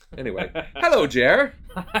Anyway, hello, Jer.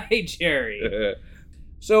 Hi, Jerry.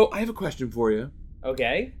 So, I have a question for you.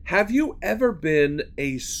 Okay. Have you ever been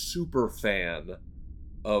a super fan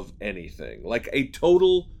of anything? Like a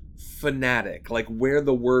total fanatic? Like where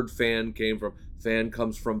the word fan came from? Fan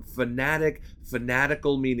comes from fanatic,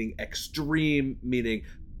 fanatical meaning extreme, meaning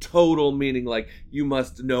total, meaning like you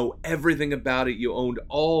must know everything about it. You owned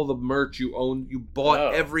all the merch you owned. You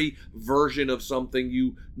bought every version of something.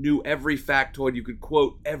 You knew every factoid. You could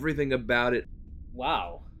quote everything about it.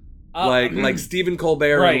 Wow. Like Stephen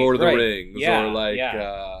Colbert in Lord of the Rings, yeah, or like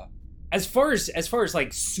as far as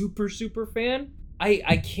like super fan,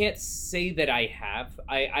 I can't say that I have.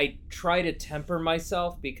 I try to temper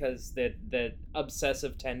myself because the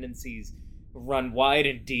obsessive tendencies run wide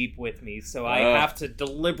and deep with me, so I have to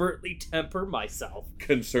deliberately temper myself.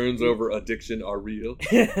 Concerns over addiction are real.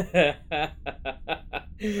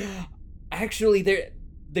 Actually,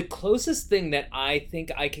 the closest thing that I think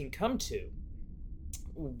I can come to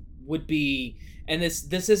would be, and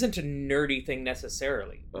this isn't a nerdy thing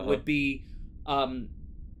necessarily, would be a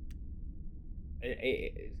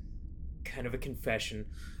kind of a confession.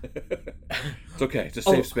 It's okay, it's a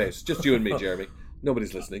safe space. Just you and me, Jeremy.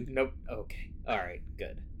 Nobody's listening. Nope. Okay. All right.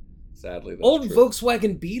 Good. Sadly, that's old true.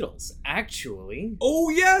 Volkswagen Beetles, actually. Oh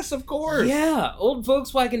yes, of course. Yeah, old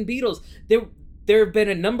Volkswagen Beetles. There have been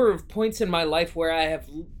a number of points in my life where I have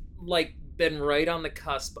been right on the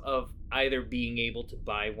cusp of either being able to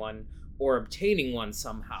buy one or obtaining one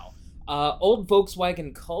somehow. Old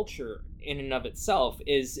Volkswagen culture in and of itself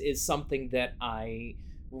is something that I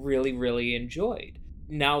really, really enjoyed.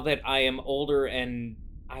 Now that I am older and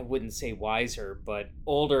I wouldn't say wiser, but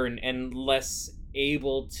older and less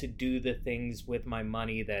able to do the things with my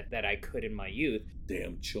money that I could in my youth.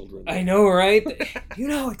 Damn children. I know, right? You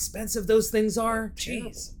know how expensive those things are?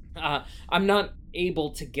 Jeez. I'm not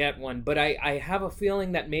able to get one, but I have a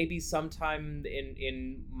feeling that maybe sometime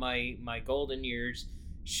in my golden years,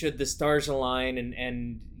 should the stars align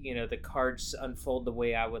and you know the cards unfold the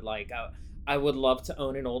way I would like, I would love to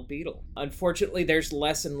own an old Beetle. Unfortunately, there's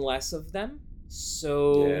less and less of them,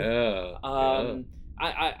 so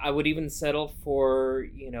I would even settle for,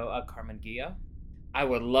 you know, a Carmen Ghia. I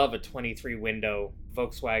would love a 23 window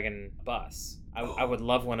Volkswagen bus. I would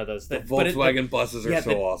love one of those. The Volkswagen buses are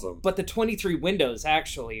so awesome. But the 23 windows,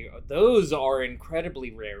 actually, those are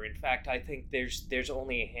incredibly rare. In fact, I think there's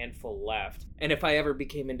only a handful left. And if I ever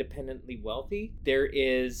became independently wealthy, there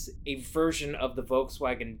is a version of the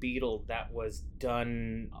Volkswagen Beetle that was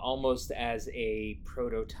done almost as a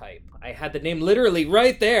prototype. I had the name literally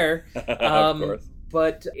right there. Of course.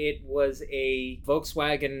 But it was a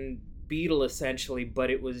Volkswagen Beetle, essentially, but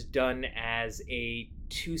it was done as a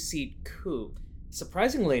 2-seat coupe.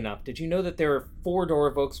 Surprisingly enough, did you know that there are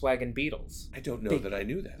 4-door Volkswagen Beetles? I don't know that I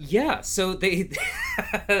knew that. Yeah, so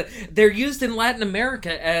they're used in Latin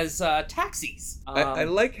America as taxis. I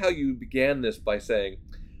like how you began this by saying,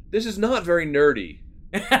 this is not very nerdy.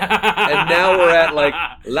 And now we're at like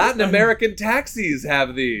Latin American taxis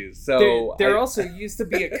have these. So there also used to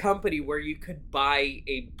be a company where you could buy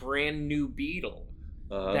a brand new Beetle.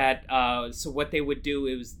 So what they would do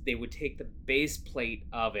is they would take the base plate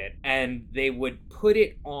of it and they would put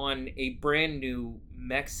it on a brand new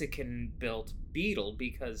Mexican built Beetle,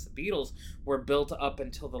 because the Beetles were built up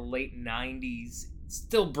until the late 90s,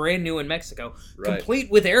 still brand new in Mexico,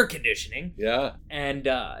 complete with air conditioning. Yeah. And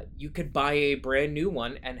you could buy a brand new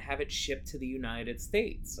one and have it shipped to the United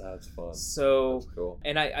States. That's fun. So, that's cool.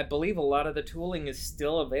 And I believe a lot of the tooling is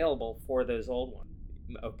still available for those old ones.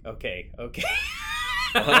 Okay.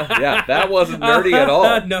 Yeah, that wasn't nerdy at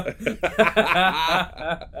all. No.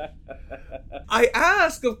 I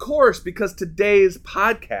ask, of course, because today's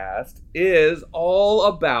podcast is all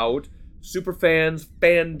about superfans,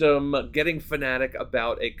 fandom, getting fanatic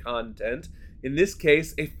about a content. In this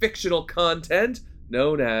case, a fictional content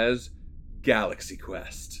known as Galaxy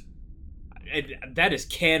Quest. That is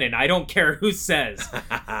canon. I don't care who says.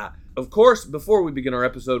 Of course, before we begin our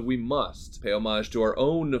episode, we must pay homage to our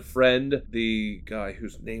own friend, the guy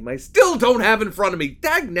whose name I still don't have in front of me.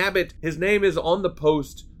 Dagnabbit! His name is on the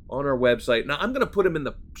post on our website. Now, I'm going to put him in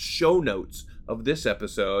the show notes of this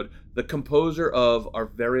episode. The composer of our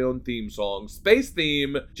very own theme song, Space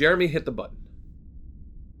Theme. Jeremy, hit the button.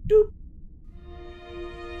 Doop.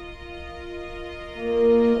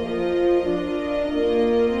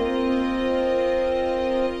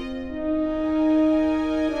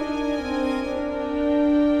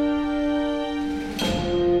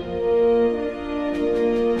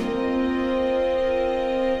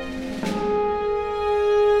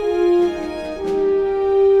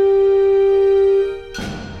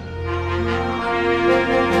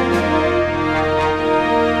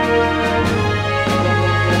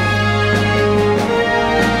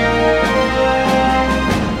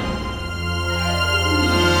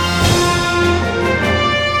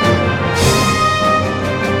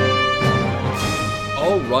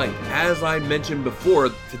 As I mentioned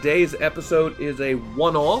before, today's episode is a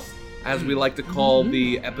one-off, as we like to call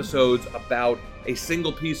the episodes about a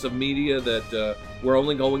single piece of media that we're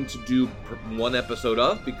only going to do one episode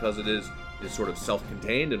of because it is sort of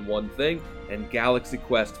self-contained in one thing, and Galaxy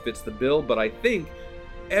Quest fits the bill. But I think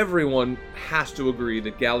everyone has to agree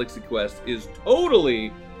that Galaxy Quest is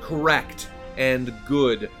totally correct and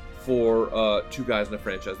good for Two Guys in a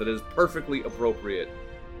Franchise. That is perfectly appropriate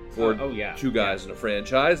for Two Guys in a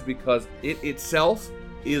Franchise, because it itself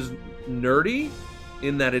is nerdy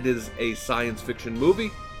in that it is a science fiction movie,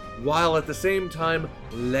 while at the same time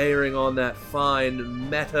layering on that fine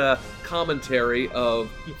meta commentary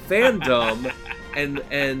of fandom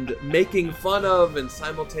and making fun of and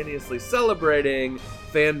simultaneously celebrating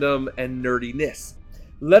fandom and nerdiness.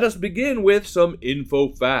 Let us begin with some info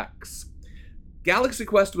facts. Galaxy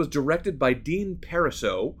Quest was directed by Dean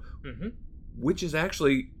Pariseau, which is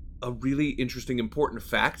actually a really interesting, important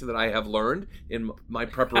fact that I have learned in my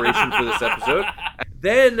preparation for this episode.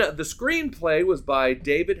 Then the screenplay was by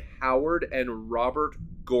David Howard and Robert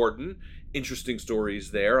Gordon. Interesting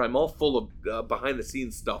stories there. I'm all full of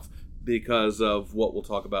behind-the-scenes stuff because of what we'll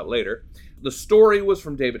talk about later. The story was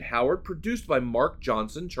from David Howard, produced by Mark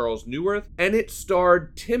Johnson, Charles Neuwirth, and it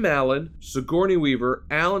starred Tim Allen, Sigourney Weaver,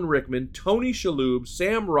 Alan Rickman, Tony Shalhoub,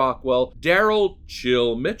 Sam Rockwell, Daryl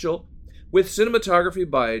Chill Mitchell, with cinematography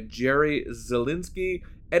by Jerry Zielinski,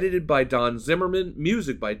 edited by Don Zimmerman,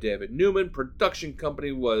 music by David Newman. Production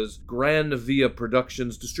company was Gran Via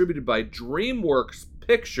Productions, distributed by DreamWorks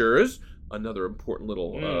Pictures, another important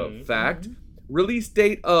little fact. Release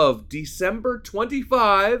date of December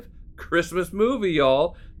 25, Christmas movie,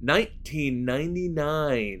 y'all,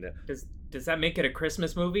 1999. Does that make it a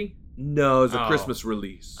Christmas movie? No, it's a Christmas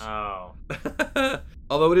release. Oh.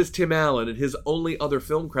 Although it is Tim Allen, and his only other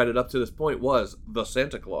film credit up to this point was The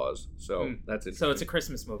Santa Claus. So that's interesting. So it's a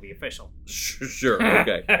Christmas movie, official. Sure,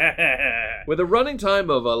 okay. With a running time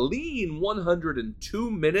of a lean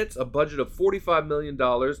 102 minutes, a budget of $45 million,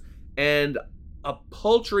 and a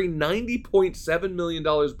paltry $90.7 million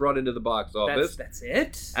brought into the box office. That's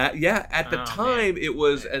it? At the time, it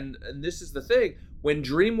was, and this is the thing, when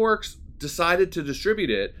DreamWorks decided to distribute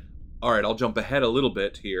it, all right, I'll jump ahead a little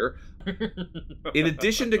bit here. In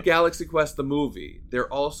addition to Galaxy Quest the movie,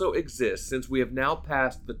 there also exists, since we have now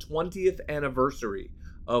passed the 20th anniversary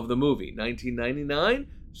of the movie, 1999,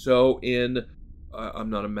 so in, I'm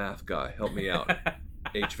not a math guy, help me out,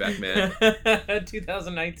 HVAC man.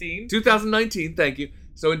 2019? 2019, thank you.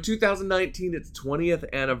 So in 2019, it's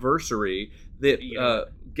 20th anniversary that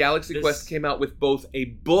Galaxy Quest came out with both a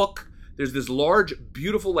book. There's this large,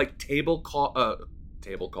 beautiful, like coffee table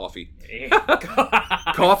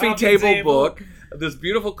book. This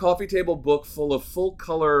beautiful coffee table book full of full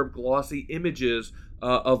color, glossy images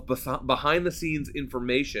of behind the scenes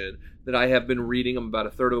information that I have been reading. I'm about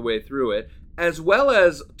a third of the way through it, as well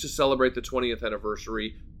as to celebrate the 20th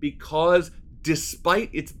anniversary, because despite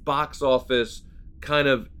its box office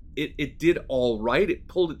it did all right. It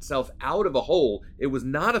pulled itself out of a hole. It was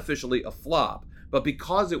not officially a flop, but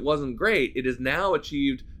because it wasn't great, it has now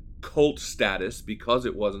achieved cult status because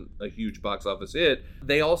it wasn't a huge box office hit.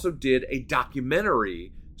 They also did a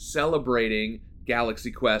documentary celebrating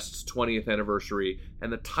Galaxy Quest's 20th anniversary,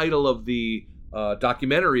 and the title of the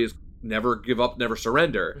documentary is Never Give Up, Never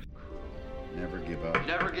Surrender. Never give up.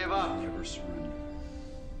 Never give up. Never surrender.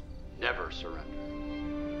 Never surrender.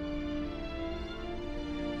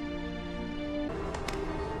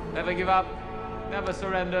 Never give up. Never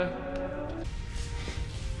surrender.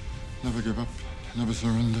 Never give up. Never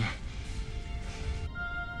surrender.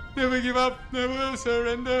 Never give up. Never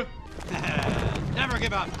surrender. Never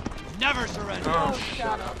give up. Never surrender. Oh,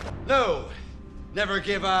 shut up. No. Never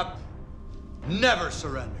give up. Never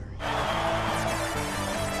surrender.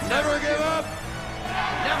 Never give up.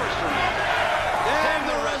 Never surrender. Damn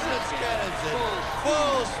the resident cannons in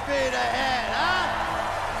full speed ahead, huh?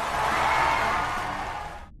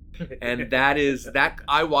 And that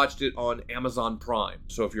I watched it on Amazon Prime.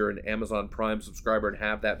 So if you're an Amazon Prime subscriber and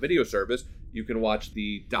have that video service, you can watch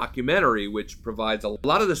the documentary, which provides a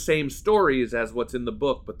lot of the same stories as what's in the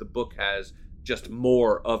book, but the book has just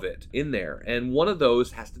more of it in there. And one of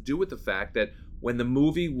those has to do with the fact that when the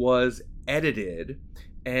movie was edited,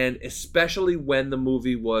 and especially when the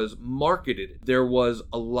movie was marketed, there was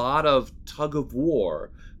a lot of tug of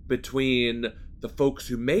war between the folks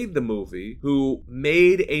who made the movie, who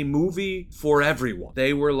made a movie for everyone.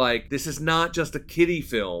 They were like, this is not just a kiddie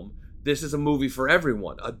film. This is a movie for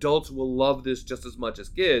everyone. Adults will love this just as much as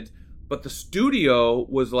kids. But the studio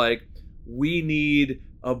was like, we need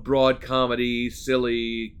a broad comedy,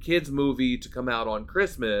 silly kids movie to come out on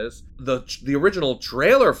Christmas, the original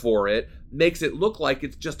trailer for it makes it look like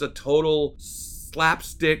it's just a total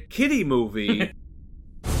slapstick kiddie movie.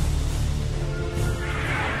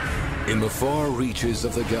 In the far reaches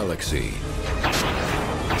of the galaxy,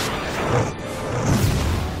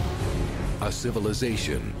 a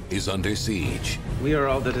civilization is under siege. We are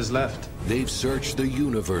all that is left. They've searched the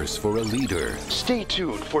universe for a leader. Stay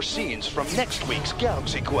tuned for scenes from next week's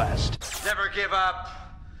Galaxy Quest. Never give up,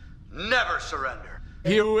 never surrender.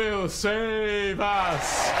 He will save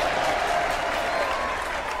us.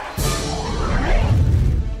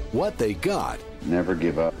 What they got Never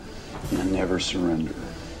give up and never surrender.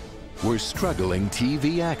 were struggling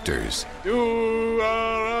TV actors. You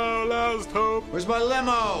are our last hope. Where's my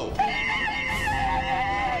limo?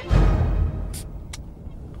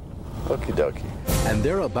 Okie dokie. And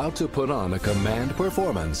they're about to put on a command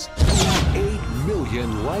performance 8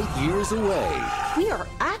 million light years away. We are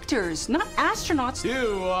actors, not astronauts.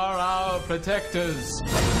 You are our protectors.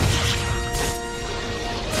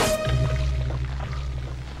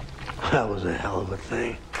 That was a hell of a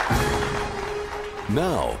thing.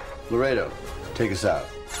 Now, Laredo, take us out.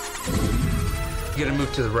 You gotta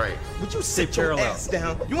move to the right. Would you sit your ass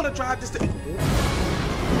down? You want to drive this to...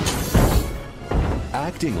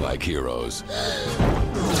 acting like heroes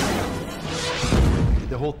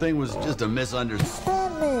The whole thing was just a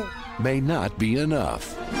misunderstanding. may not be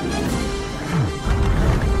enough.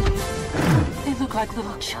 They look like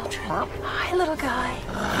little children. Hi, little guy.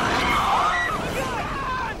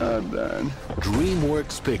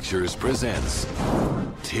 DreamWorks Pictures presents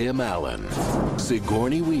Tim Allen,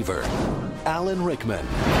 Sigourney Weaver, Alan Rickman,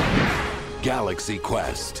 Galaxy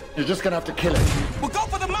Quest. You're just gonna have to kill it. Well, go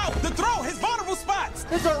for the mouth, the throat, his vulnerable spots.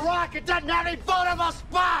 It's a rock, it doesn't have any vulnerable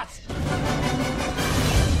spots!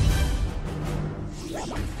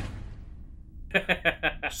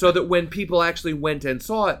 So that when people actually went and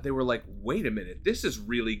saw it, they were like, wait a minute, this is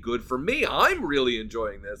really good for me. I'm really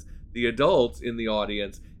enjoying this. The adults in the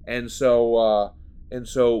audience. And so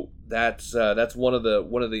that's one of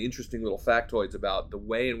the interesting little factoids about the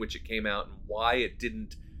way in which it came out and why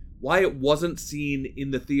it wasn't seen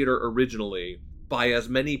in the theater originally by as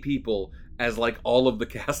many people as like all of the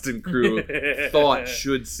cast and crew thought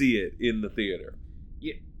should see it in the theater.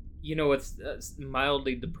 You know what's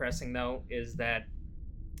mildly depressing though is that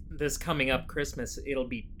this coming up Christmas it'll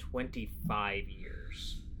be 25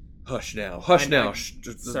 years. Hush now.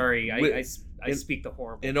 Sorry, I speak the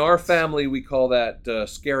horrible. In our family, we call that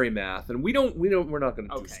scary math, and we're not going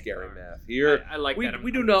to do scary math here. I like that.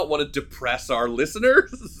 We do not want to depress our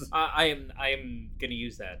listeners. I am going to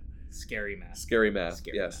use that scary math. Scary math.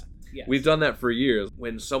 Yes. Math. Yes. We've done that for years.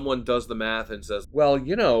 When someone does the math and says, "Well,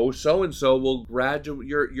 you know, so and so will graduate.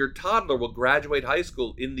 Your toddler will graduate high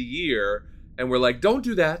school in the year." And we're like, don't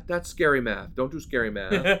do that. That's scary math. Don't do scary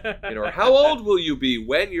math. Or how old will you be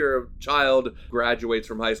when your child graduates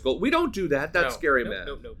from high school? We don't do that. That's scary math.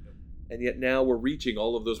 No. And yet now we're reaching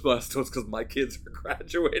all of those milestones because my kids are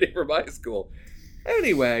graduating from high school.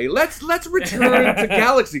 Anyway, let's return to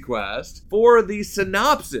Galaxy Quest for the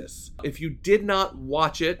synopsis. If you did not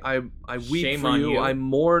watch it, I weep Shame for on you. you. I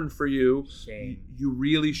mourn for you. Shame. You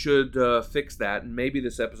really should fix that, and maybe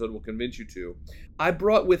this episode will convince you to. I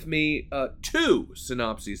brought with me 2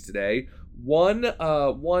 synopses today.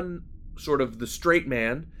 One sort of the straight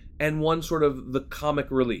man, and one sort of the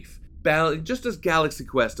comic relief. Just as Galaxy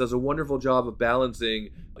Quest does a wonderful job of balancing,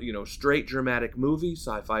 straight dramatic movie,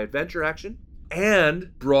 sci-fi adventure action,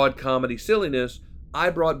 and broad comedy silliness, I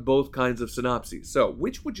brought both kinds of synopses. So,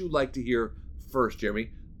 which would you like to hear first,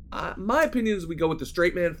 Jeremy? My opinion is we go with the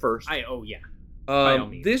straight man first. By all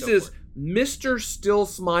means, this go is for it. Mr. Still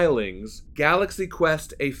Smiling's Galaxy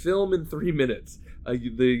Quest: A Film in 3 Minutes.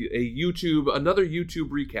 Another YouTube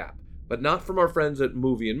recap, but not from our friends at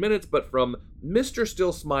Movie in Minutes, but from Mr.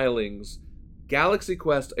 Still Smiling's Galaxy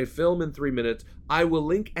Quest: A Film in 3 Minutes. I will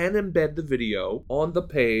link and embed the video on the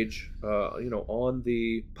page, on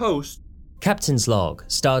the post. Captain's Log,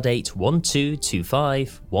 Stardate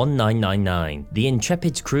 1225-1999. The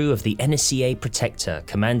intrepid crew of the NSCA Protector,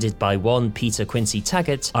 commanded by one Peter Quincy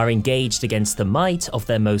Taggart, are engaged against the might of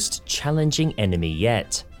their most challenging enemy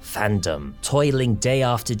yet, fandom, toiling day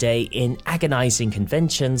after day in agonizing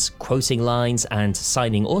conventions, quoting lines and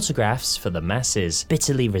signing autographs for the masses,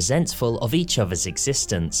 bitterly resentful of each other's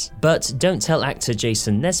existence. But don't tell actor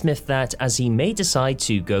Jason Nesmith that, as he may decide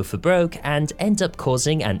to go for broke and end up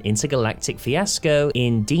causing an intergalactic fiasco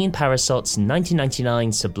in Dean Parasot's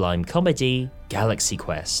 1999 sublime comedy, Galaxy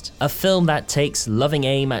Quest, a film that takes loving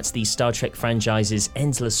aim at the Star Trek franchise's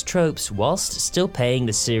endless tropes whilst still paying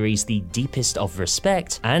the series the deepest of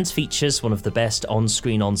respect, and features one of the best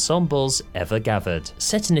on-screen ensembles ever gathered.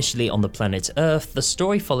 Set initially on the planet Earth, the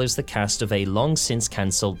story follows the cast of a long since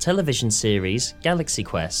cancelled television series, Galaxy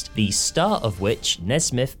Quest, the star of which,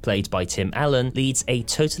 Nesmith, played by Tim Allen, leads a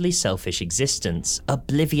totally selfish existence,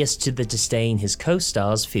 oblivious to the disdain his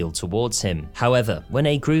co-stars feel towards him. However, when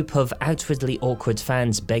a group of outwardly awkward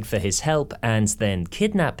fans beg for his help and then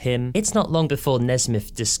kidnap him, it's not long before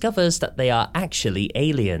Nesmith discovers that they are actually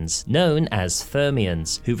aliens, known as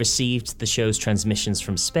Thermians, who received the show's transmissions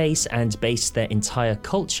from space and based their entire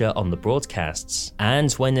culture on the broadcasts.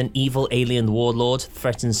 And when an evil alien warlord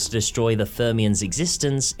threatens to destroy the Thermians'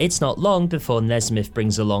 existence, it's not long before Nesmith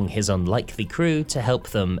brings along his unlikely crew to help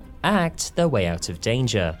them act their way out of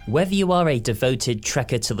danger. Whether you are a devoted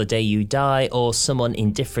trekker till the day you die or someone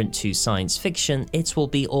indifferent to science fiction, it will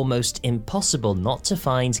be almost impossible not to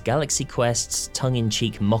find Galaxy Quest's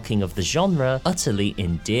tongue-in-cheek mocking of the genre utterly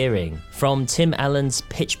endearing. From Tim Allen's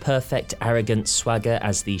pitch-perfect arrogant swagger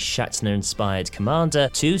as the Shatner-inspired commander,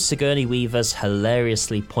 to Sigourney Weaver's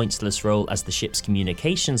hilariously pointless role as the ship's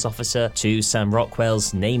communications officer, to Sam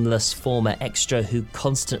Rockwell's nameless former extra who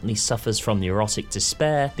constantly suffers from neurotic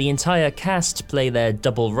despair, the entire cast play their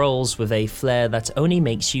double roles with a flair that only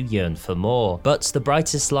makes you yearn for more. But the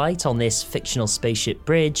brightest light on this fictional spaceship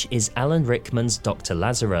bridge is Alan Rickman's Dr.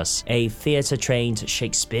 Lazarus, a theatre-trained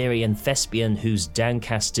Shakespearean thespian whose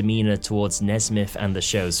downcast demeanour towards Nesmith and the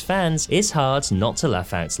show's fans is hard not to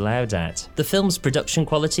laugh out loud at. The film's production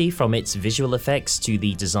quality, from its visual effects to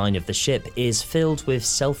the design of the ship, is filled with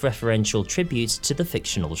self-referential tributes to the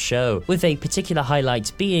fictional show, with a particular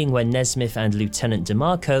highlight being when Nesmith and Lieutenant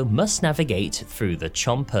DeMarco must navigate through the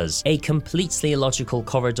Chompers, a completely illogical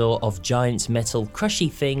corridor of giant metal crushy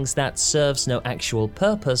things that serves no actual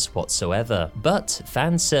purpose whatsoever. But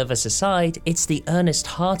fan service aside, it's the earnest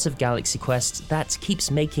heart of Galaxy Quest that keeps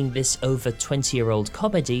making this over 20-year-old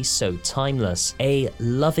comedy so timeless, a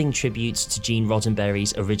loving tribute to Gene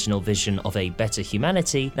Roddenberry's original vision of a better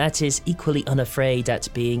humanity that is equally unafraid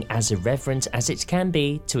at being as irreverent as it can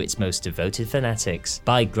be to its most devoted fanatics.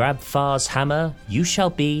 By Grab Far's hammer, you shall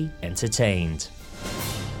be entertained.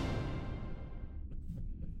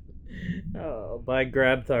 Oh, by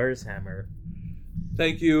Grabthar's hammer.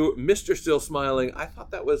 Thank you, Mr. Still Smiling. I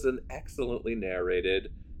thought that was an excellently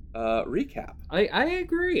narrated recap. I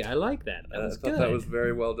agree. I like that. That was good. That was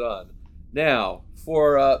very well done. Now,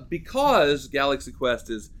 for because Galaxy Quest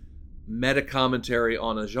is meta commentary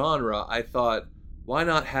on a genre, I thought, why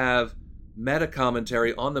not have meta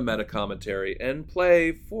commentary on the meta commentary and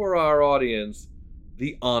play for our audience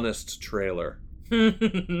the honest trailer. Are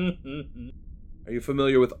you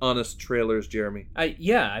familiar with honest trailers, Jeremy?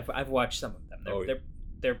 Yeah, I've watched some of them.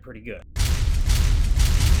 They're pretty good.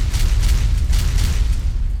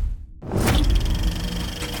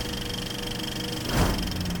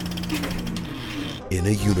 In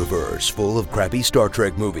a universe full of crappy Star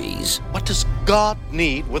Trek movies, what does God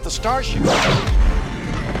need with a starship?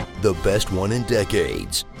 The best one in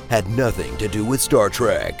decades had nothing to do with Star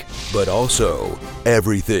Trek, but also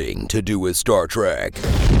everything to do with Star Trek.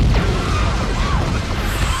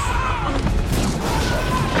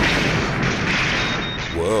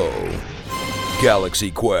 Whoa.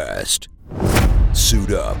 Galaxy Quest.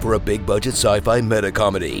 Suit up for a big-budget sci-fi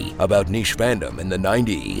meta-comedy about niche fandom in the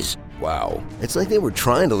 90s. Wow, it's like they were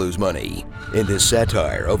trying to lose money. In his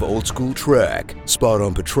satire of old-school Trek,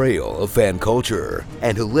 spot-on portrayal of fan culture,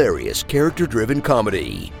 and hilarious character-driven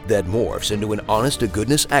comedy that morphs into an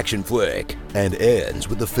honest-to-goodness action flick and ends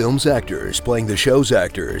with the film's actors playing the show's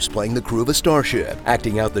actors, playing the crew of a starship,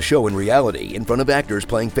 acting out the show in reality in front of actors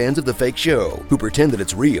playing fans of the fake show who pretend that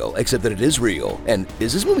it's real except that it is real. And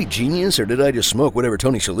is this movie genius, or did I just smoke whatever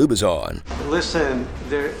Tony Shalhoub's on? Listen,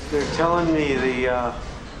 they're telling me the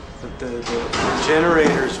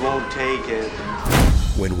generators won't take it.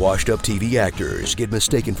 When washed-up TV actors get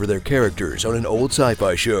mistaken for their characters on an old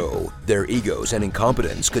sci-fi show, their egos and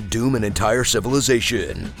incompetence could doom an entire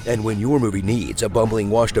civilization. And when your movie needs a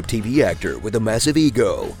bumbling washed-up TV actor with a massive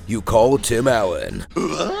ego, you call Tim Allen.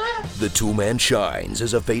 The Toolman shines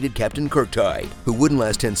as a faded Captain Kirk type who wouldn't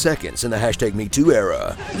last 10 seconds in the #MeToo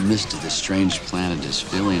era. The mist of the strange planet is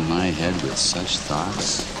filling my head with such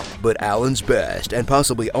thoughts. But Allen's best and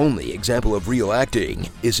possibly only example of real acting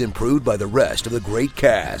is improved by the rest of the great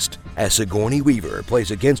cast, as Sigourney Weaver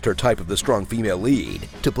plays against her type of the strong female lead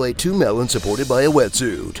to play two melons supported by a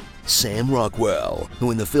wetsuit. Sam Rockwell,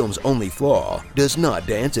 who in the film's only flaw does not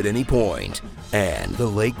dance at any point, and the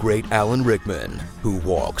late great Alan Rickman, who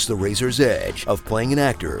walks the razor's edge of playing an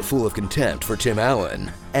actor full of contempt for Tim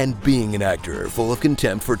Allen and being an actor full of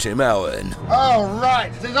contempt for Tim Allen. All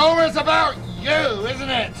right, this is always about you, isn't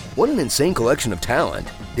it? What an insane collection of talent.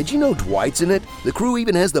 Did you know Dwight's in it? The crew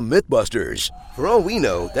even has the Mythbusters. For all we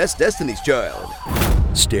know, that's Destiny's Child.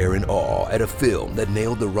 Stare in awe at a film that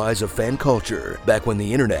nailed the rise of fan culture back when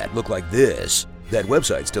the internet looked like this. That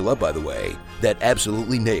website's still up, by the way. That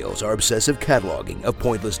absolutely nails our obsessive cataloging of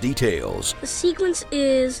pointless details. The sequence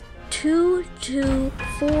is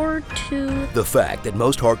 2242. The fact that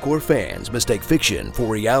most hardcore fans mistake fiction for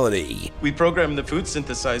reality. We programmed the food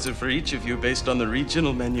synthesizer for each of you based on the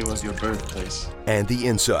regional menu of your birthplace. And the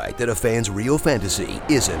insight that a fan's real fantasy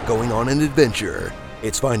isn't going on an adventure.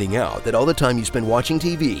 It's finding out that all the time you spend watching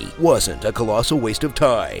TV wasn't a colossal waste of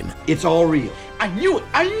time. It's all real. I knew it!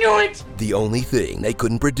 I knew it! The only thing they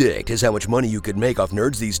couldn't predict is how much money you could make off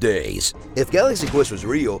nerds these days. If Galaxy Quest was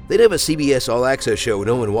real, they'd have a CBS All Access show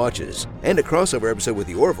no one watches, and a crossover episode with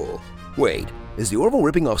the Orville. Wait, is the Orville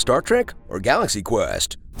ripping off Star Trek or Galaxy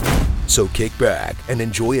Quest? So kick back and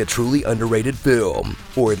enjoy a truly underrated film,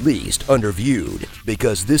 or at least underviewed,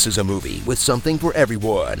 because this is a movie with something for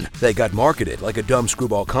everyone that got marketed like a dumb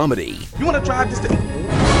screwball comedy. You want to drive this to...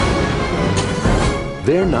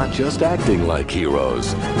 They're not just acting like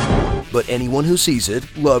heroes. But anyone who sees it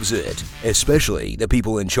loves it, especially the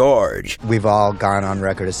people in charge. We've all gone on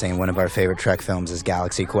record as saying one of our favorite Trek films is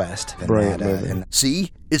Galaxy Quest.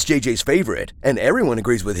 See? It's JJ's favorite, and everyone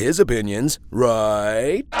agrees with his opinions,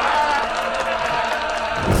 right?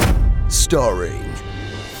 Starring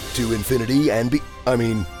To Infinity and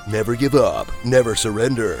Never Give Up, Never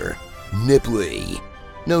Surrender, Nipley.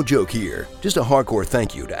 No joke here, just a hardcore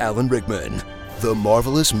thank you to Alan Rickman. The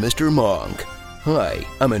Marvelous Mr. Monk. Hi,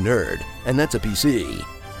 I'm a nerd, and that's a PC.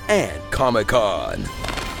 And Comic-Con.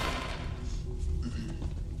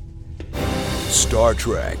 Star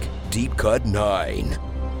Trek Deep Cut 9.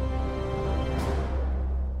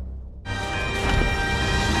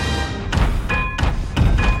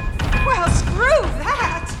 Well, screw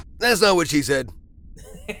that! That's not what she said.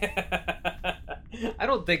 I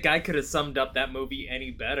don't think I could have summed up that movie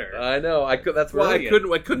any better. I know. I could. That's why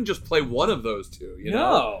I couldn't just play one of those two. You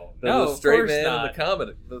know? No, the straight man and the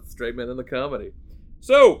comedy. The straight man and the comedy.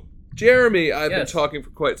 So, Jeremy, I've been talking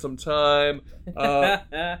for quite some time.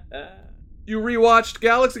 You rewatched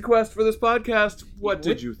Galaxy Quest for this podcast. What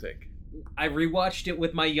did you think? I rewatched it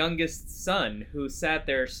with my youngest son, who sat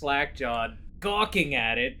there slack-jawed, gawking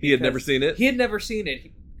at it. He had never seen it? He had never seen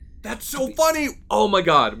it. That's so funny! Oh my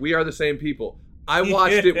god, we are the same people. I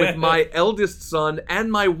watched it with my eldest son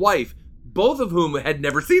and my wife, both of whom had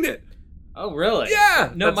never seen it. Oh, really?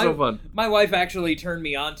 Yeah! No, that's so fun. My wife actually turned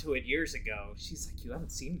me onto it years ago. She's like, you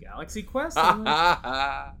haven't seen Galaxy Quest? I'm like,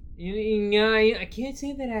 I can't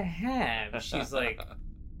say that I have. She's like,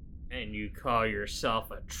 and you call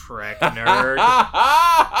yourself a Trek nerd?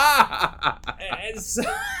 And so...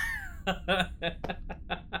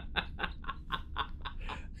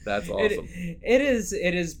 That's awesome. It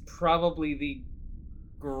is probably the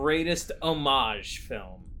greatest homage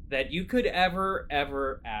film that you could ever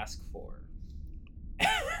ask for.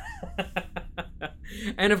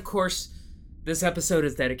 And of course, this episode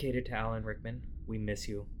is dedicated to Alan Rickman. We miss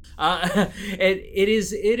you. It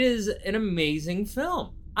is an amazing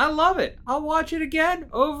film. I love it. I'll watch it again,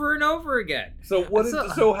 over and over again. So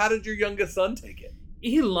how did your youngest son take it?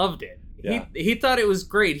 He loved it. Yeah. He thought it was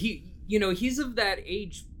great. He's of that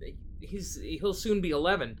age. He'll soon be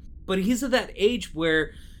 11, but he's of that age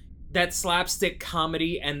where that slapstick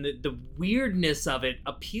comedy and the weirdness of it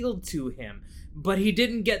appealed to him, but he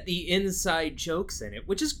didn't get the inside jokes in it,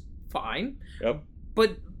 which is fine. Yep.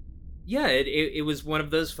 But yeah, it was one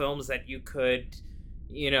of those films that you could,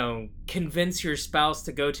 convince your spouse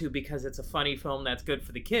to go to because it's a funny film that's good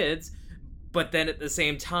for the kids, but then at the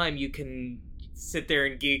same time you can sit there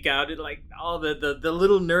and geek out at like all the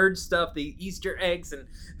little nerd stuff, the Easter eggs and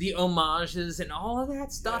the homages and all of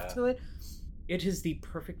that stuff to it. It is the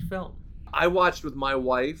perfect film. I watched with my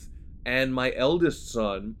wife and my eldest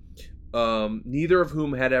son, neither of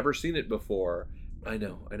whom had ever seen it before. I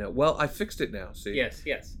know. Well, I fixed it now, see?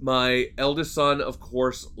 Yes. My eldest son, of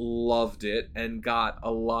course, loved it and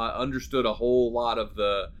understood a whole lot of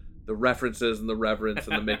the references and the reverence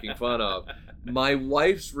and the making fun of. My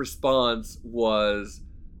wife's response was,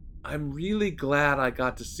 I'm really glad I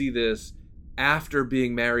got to see this after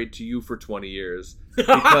being married to you for 20 years.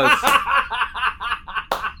 Because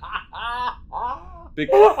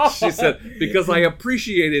She said, because I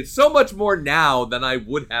appreciate it so much more now than I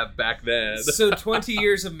would have back then. So 20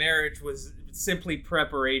 years of marriage was simply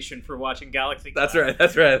preparation for watching Galaxy Quest.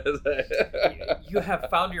 That's right. You have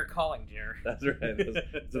found your calling, Jer. That's right.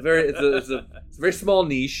 It's a very small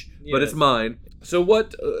niche, but it's mine. So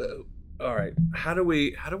what? All right. How do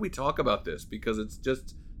we talk about this? Because it's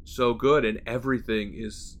just so good, and everything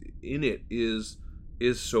is in it is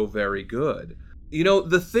so very good. You know,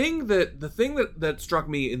 the thing that struck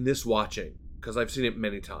me in this watching, because I've seen it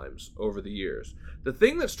many times over the years. The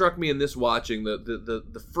thing that struck me in this watching,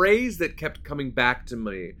 the phrase that kept coming back to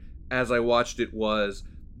me as I watched it was,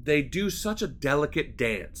 they do such a delicate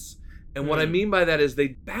dance. And what I mean by that is they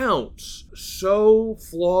bounce so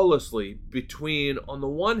flawlessly between, on the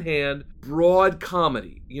one hand, broad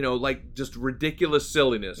comedy, you know, like just ridiculous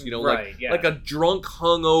silliness, you know, like a drunk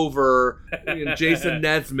hungover Jason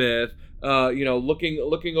Nesmith, you know,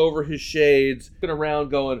 looking over his shades, looking around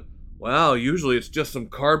going, wow, usually it's just some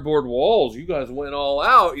cardboard walls. You guys went all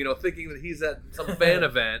out, you know, thinking that he's at some fan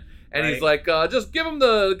event. And he's like, just give him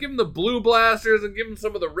the blue blasters and give him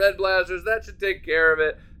some of the red blasters. That should take care of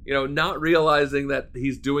it. You know, not realizing that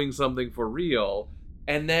he's doing something for real.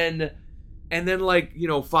 And then like, you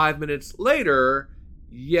know, 5 minutes later,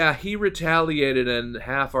 yeah, he retaliated and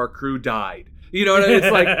half our crew died. You know what I mean?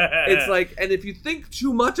 It's like, and if you think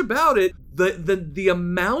too much about it, the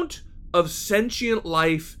amount of sentient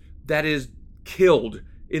life that is killed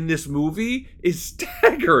in this movie is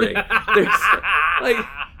staggering. There's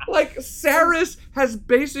like Saris has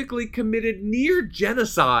basically committed near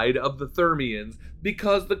genocide of the Thermians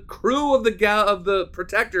because the crew of the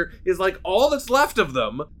Protector is like all that's left of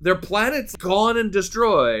them. Their planet's gone and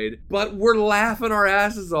destroyed, but we're laughing our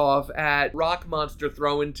asses off at Rock Monster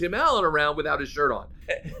throwing Tim Allen around without his shirt on.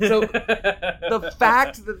 So the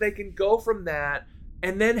fact that they can go from that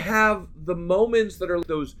and then have the moments that are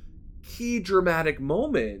those key dramatic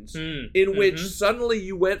moments in which suddenly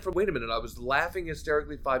you went from, wait a minute, I was laughing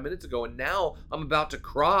hysterically 5 minutes ago and now I'm about to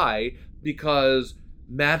cry because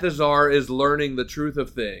Mathazar is learning the truth of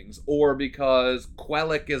things, or because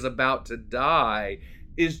Quellic is about to die,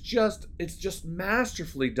 it's just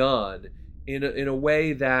masterfully done in a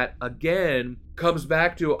way that, again, comes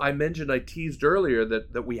back to, I teased earlier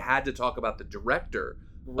that we had to talk about the director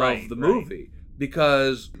of the movie.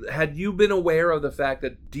 Because had you been aware of the fact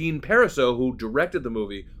that Dean Pariseau, who directed the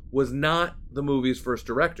movie, was not the movie's first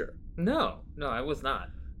director? No, I was not.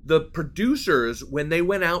 The producers, when they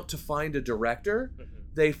went out to find a director,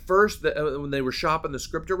 when they were shopping the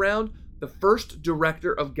script around, the first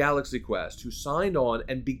director of Galaxy Quest who signed on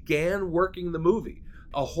and began working the movie,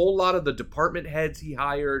 a whole lot of the department heads he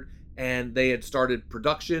hired, and they had started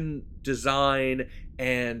production design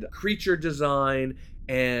and creature design,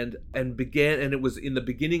 and it was in the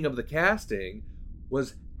beginning of the casting,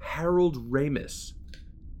 was Harold Ramis.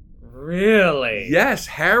 Really? Yes,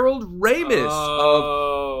 Harold Ramis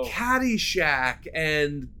of Caddyshack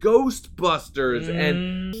and Ghostbusters,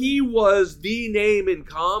 and he was the name in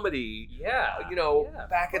comedy.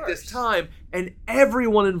 Back at this time, and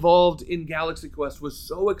everyone involved in Galaxy Quest was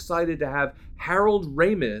so excited to have Harold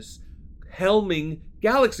Ramis helming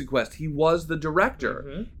Galaxy Quest. He was the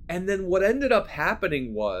director. And then what ended up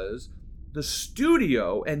happening was the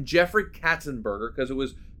studio and Jeffrey Katzenberger, because it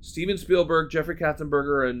was Steven Spielberg, Jeffrey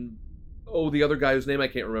Katzenberger, and the other guy whose name I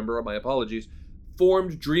can't remember, my apologies,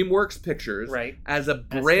 formed DreamWorks Pictures as a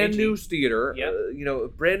brand new theater, a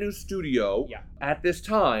brand new studio at this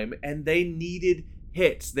time, and they needed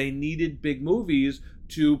hits. They needed big movies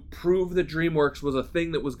to prove that DreamWorks was a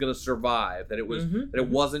thing that was going to survive, that it was that it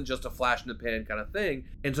wasn't just a flash in the pan kind of thing.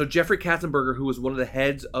 And so Jeffrey Katzenberger, who was one of the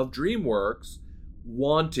heads of DreamWorks,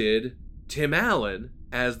 wanted Tim Allen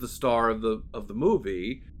as the star of the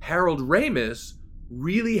movie. Harold Ramis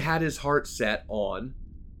really had his heart set on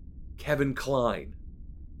Kevin Kline.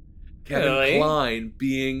 Kevin Kline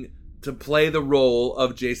being to play the role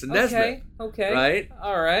of Jason Nesmith. Okay. Right?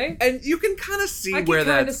 All right. And you can kind of see where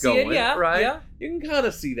that's going, right? Yeah. You can kind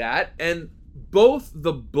of see that. And both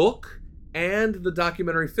the book and the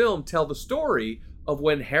documentary film tell the story of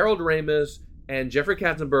when Harold Ramis and Jeffrey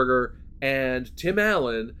Katzenberger and Tim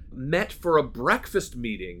Allen met for a breakfast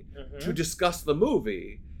meeting to discuss the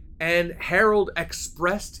movie. And Harold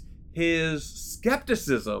expressed his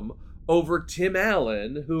skepticism over Tim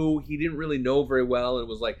Allen, who he didn't really know very well, and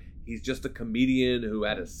was like, he's just a comedian who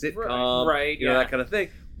had a sitcom, that kind of thing.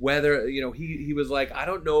 Whether, he was like, I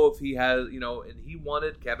don't know if he has, and he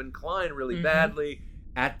wanted Kevin Kline really badly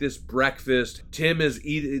at this breakfast. Tim is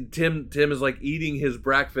like eating his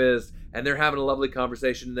breakfast, and they're having a lovely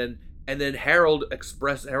conversation. And then Harold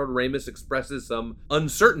Ramis expresses some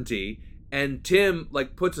uncertainty, And Tim,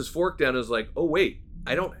 like, puts his fork down and is like, oh, wait,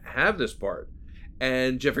 I don't have this part.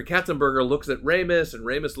 And Jeffrey Katzenberger looks at Ramis, and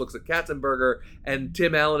Ramis looks at Katzenberger, and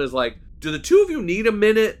Tim Allen is like, do the two of you need a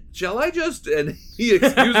minute? Shall I just... And he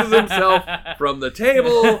excuses himself from the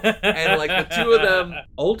table, and, like, the two of them...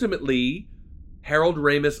 Ultimately, Harold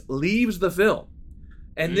Ramis leaves the film.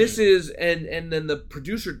 And this is... And then the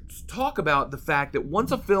producers talk about the fact that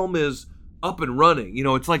once a film is up and running, you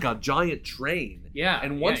know, it's like a giant train. Yeah.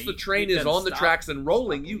 And once the train is on the tracks and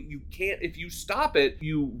rolling, you can't... If you stop it,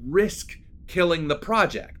 you risk killing the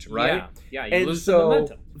project, right? Yeah, you lose the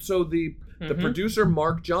momentum. So the producer,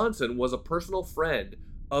 Mark Johnson, was a personal friend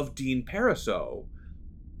of Dean Pariseau,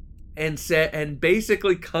 and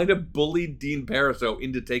basically kind of bullied Dean Pariseau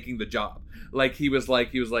into taking the job. Like he was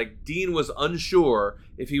like Dean was unsure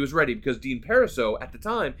if he was ready, because Dean Pariseau at the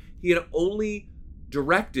time, he had only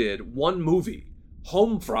directed one movie,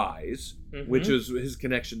 Home Fries, which was his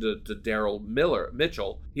connection to Daryl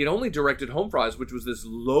Mitchell. He had only directed Home Fries, which was this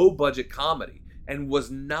low-budget comedy, and was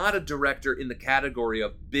not a director in the category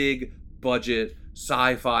of big-budget,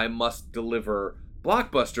 sci-fi, must-deliver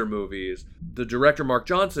blockbuster movies. The director, Mark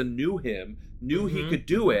Johnson, knew him, knew he could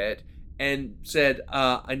do it, and said,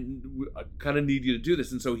 I kind of need you to do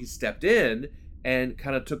this. And so he stepped in and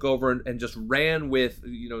kind of took over and just ran with,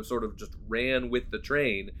 ran with the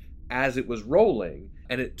train as it was rolling.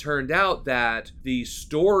 And it turned out that the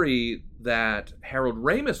story that Harold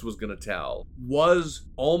Ramis was going to tell was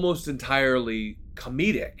almost entirely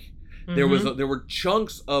comedic. There were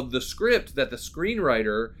chunks of the script that the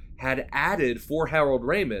screenwriter had added for Harold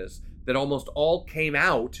Ramis that almost all came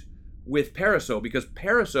out with Pariseau, because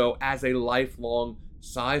Pariseau, as a lifelong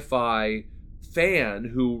sci-fi fan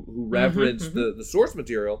who reverenced the source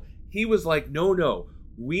material, he was like, no,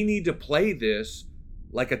 we need to play this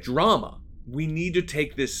like a drama. We need to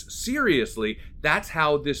take this seriously. That's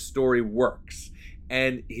how this story works.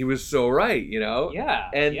 And he was so right, you know? Yeah.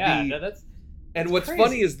 And what's crazy.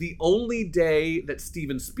 funny is the only day that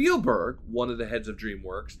Steven Spielberg, one of the heads of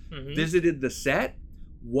DreamWorks, visited the set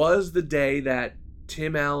was the day that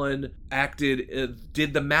Tim Allen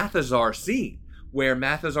did the Mathazar scene, where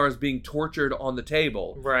Mathazar is being tortured on the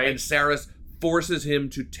table. Right. And Saris forces him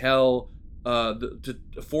to tell,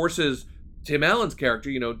 forces Tim Allen's character,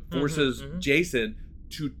 forces Jason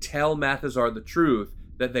to tell Mathazar the truth,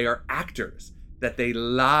 that they are actors, that they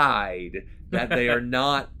lied, that they are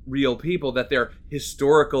not real people, that their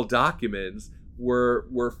historical documents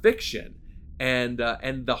were fiction. And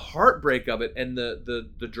the heartbreak of it, and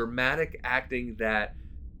the dramatic acting that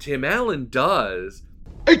Tim Allen does.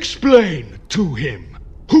 Explain to him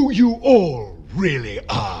who you all really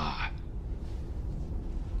are.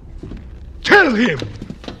 Tell him.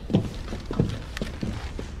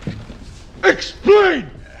 Explain!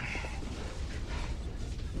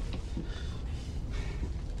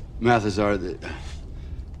 Mathazar,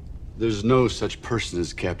 there's no such person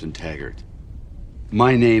as Captain Taggart.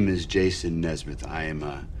 My name is Jason Nesmith. I am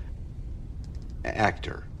a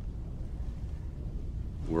actor.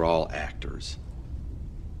 We're all actors.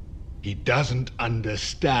 He doesn't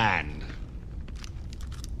understand.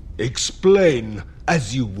 Explain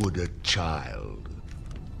as you would a child.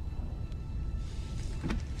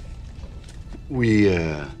 We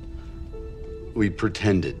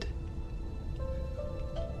pretended.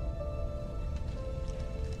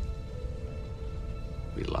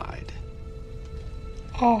 We lied.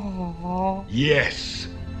 Oh. Yes,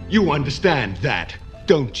 you understand that,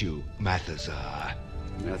 don't you, Mathazar?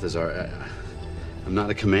 Mathazar, I'm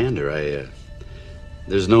not a commander.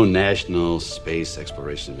 There's no National Space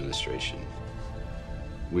Exploration Administration.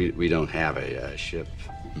 We don't have a ship.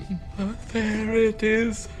 There it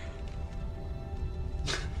is.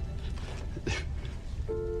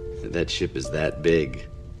 That ship is that big.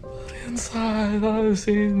 Inside, I've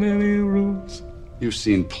seen many rooms. You've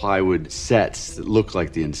seen plywood sets that look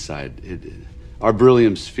like the inside. Our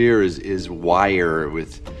beryllium sphere is wire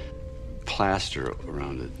with plaster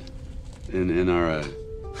around it. And our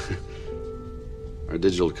our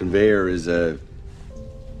digital conveyor is it's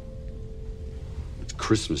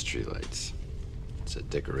Christmas tree lights. It's a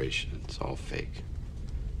decoration. It's all fake.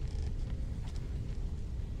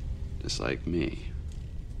 Just like me.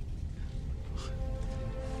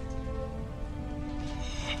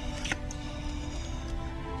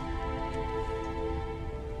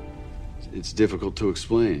 It's difficult to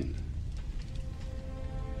explain.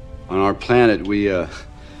 On our planet, we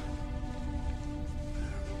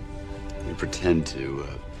pretend to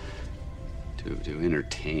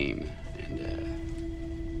entertain, and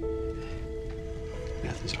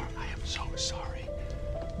Mathazar, I am so sorry.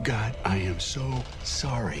 God, I am so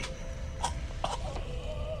sorry.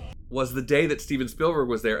 was the day that Steven Spielberg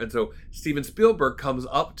was there. And so Steven Spielberg comes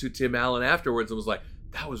up to Tim Allen afterwards and was like,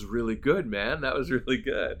 that was really good, man. That was really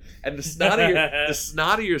good. And the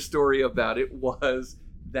snottier story about it was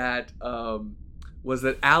that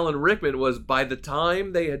Alan Rickman was, by the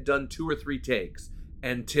time they had done 2 or 3 takes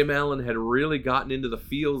and Tim Allen had really gotten into the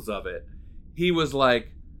feels of it, he was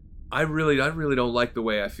like, I really don't like the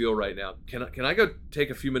way I feel right now. Can I go take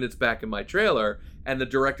a few minutes back in my trailer? And the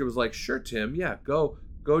director was like, sure, Tim, yeah, go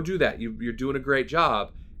do that. You're doing a great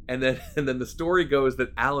job. And then the story goes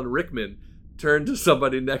that Alan Rickman turned to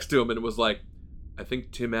somebody next to him and was like, I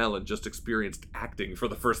think Tim Allen just experienced acting for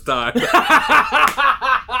the first time.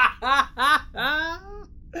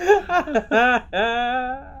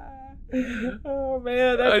 Oh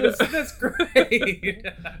man, that's great.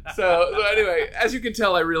 So anyway, as you can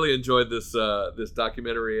tell, I really enjoyed this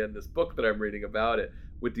documentary and this book that I'm reading about it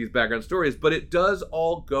with these background stories. But it does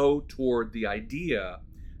all go toward the idea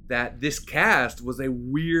that this cast was a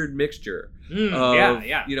weird mixture.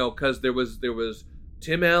 Because there was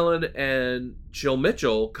Tim Allen and Chill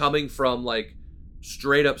Mitchell coming from like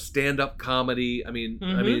straight up stand-up comedy. I mean,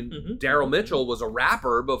 Daryl Mitchell was a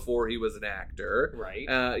rapper before he was an actor, right?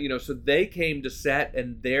 So they came to set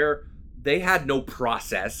and they had no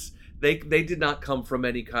process. They did not come from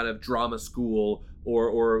any kind of drama school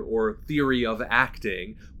or theory of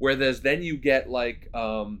acting. Whereas then you get like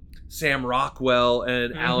Sam Rockwell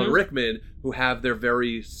and Alan Rickman, who have their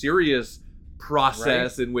very serious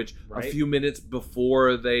process in which a few minutes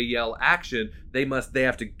before they yell action, they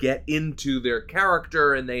have to get into their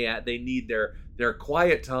character, and they need their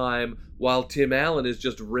quiet time, while Tim Allen is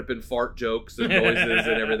just ripping fart jokes and noises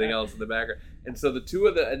and everything else in the background. And so the two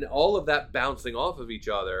of and all of that bouncing off of each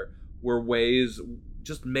other were ways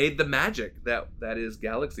just made the magic that is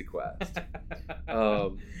Galaxy Quest.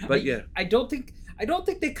 I don't think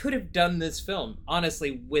they could have done this film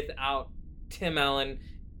honestly without Tim Allen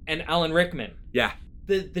and Alan Rickman. Yeah.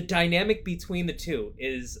 The dynamic between the two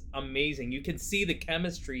is amazing. You can see the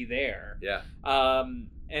chemistry there. Yeah.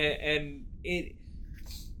 And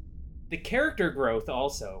the character growth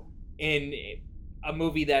also in a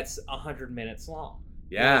movie that's 100 minutes long.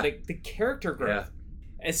 Yeah. The character growth,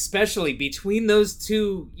 especially between those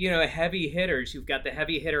two, heavy hitters. You've got the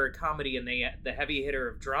heavy hitter of comedy and the heavy hitter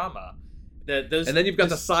of drama. And then you've got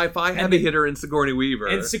the sci-fi heavy hitter in Sigourney Weaver.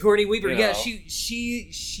 Yeah,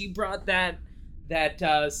 she brought that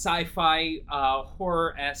sci-fi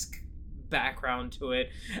horror-esque background to it.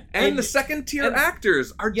 And the second tier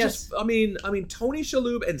actors are just I mean Tony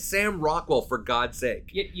Shalhoub and Sam Rockwell, for God's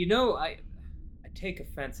sake. I take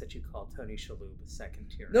offense that you call Tony Shalhoub a second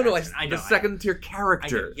tier. No, the second tier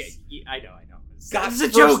characters. I know. It's a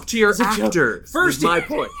first tier actor. First, my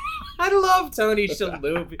point. I love Tony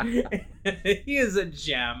Shalhoub. He is a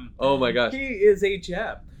gem. Oh my gosh, he is a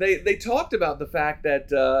gem. They talked about the fact that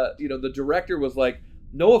the director was like,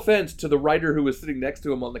 no offense to the writer who was sitting next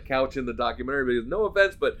to him on the couch in the documentary, because no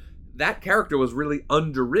offense, but that character was really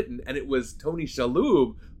underwritten, and it was Tony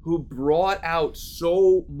Shalhoub who brought out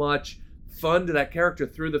so much fun to that character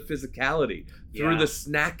through the physicality, through the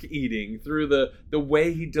snack eating, through the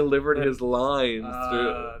way he delivered his lines.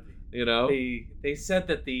 They said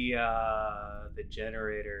that the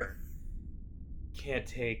generator can't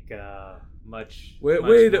take much.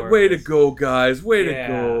 Way to go, guys! Way to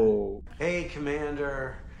go! Hey,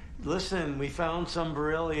 Commander. Listen, we found some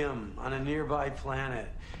beryllium on a nearby planet,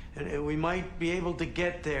 and we might be able to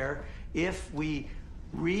get there if we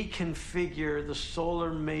reconfigure the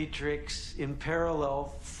solar matrix in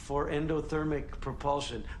parallel for endothermic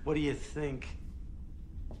propulsion. What do you think?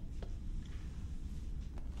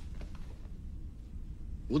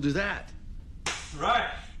 We'll do that.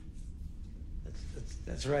 Right.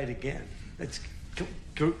 That's right again. Let's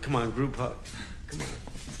come on, group hug. Come on.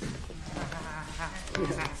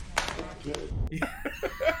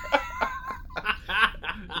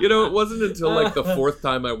 It wasn't until like the 4th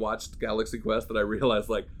time I watched Galaxy Quest that I realized,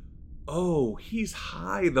 like, oh, he's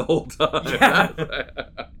high the whole time. Yeah.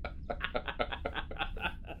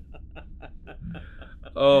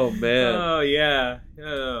 Oh man. Oh yeah.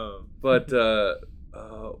 Oh. But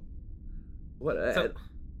what?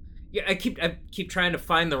 Yeah, I keep trying to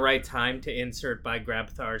find the right time to insert by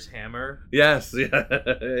Grabthar's hammer. Yes. Yeah.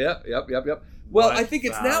 Yep. Well, I think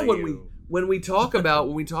it's now when we talk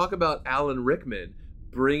about Alan Rickman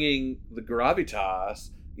bringing the gravitas.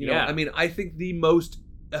 I mean, I think the most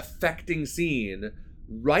affecting scene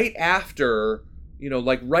right after,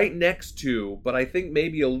 like right next to, but I think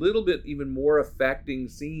maybe a little bit even more affecting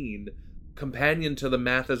scene, companion to the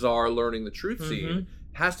Mathazar learning the truth scene,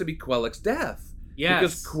 has to be Quellic's death. Yes.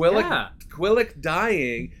 Because Quellic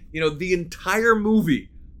dying, the entire movie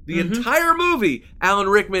The entire movie, Alan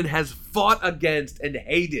Rickman has fought against and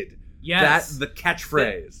hated the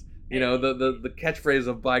catchphrase. The catchphrase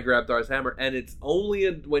of "By Grabthar's hammer," and it's only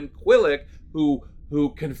when Quillick, who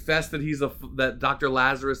confessed that that Dr.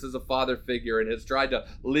 Lazarus is a father figure and has tried to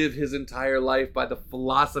live his entire life by the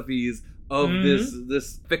philosophies of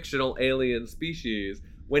this fictional alien species,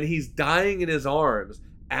 when he's dying in his arms,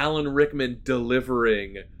 Alan Rickman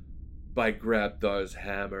delivering "By Grabthar's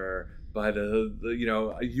hammer," by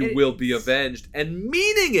you will be avenged, and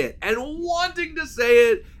meaning it, and wanting to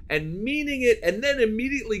say it, and meaning it, and then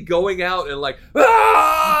immediately going out and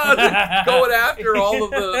going after all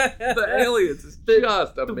of the aliens. It's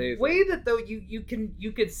just amazing. The way that, though,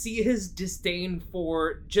 you could see his disdain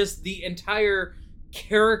for just the entire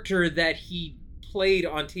character that he played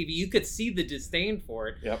on TV. You could see the disdain for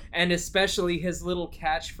it. Yep. And especially his little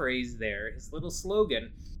catchphrase there, his little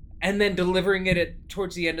slogan. And then delivering it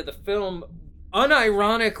towards the end of the film,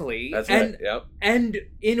 unironically, That's right. Yep. And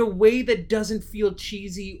in a way that doesn't feel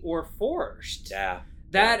cheesy or forced. Yeah.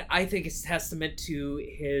 That, I think, is testament to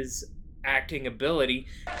his acting ability.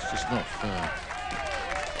 It's just not fair.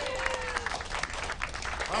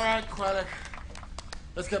 All right, Quillick.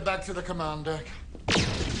 Let's get back to the command deck.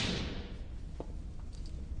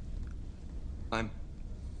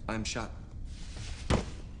 I'm shot.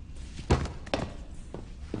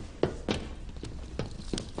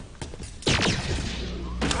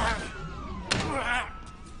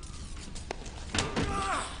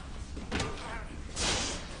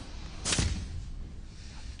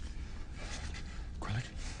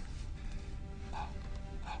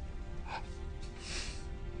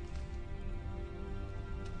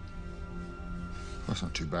 That's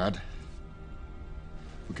not too bad.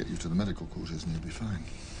 We'll get you to the medical quarters and you'll be fine.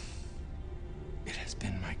 It has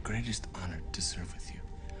been my greatest honor to serve with you.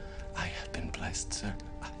 I have been blessed, sir.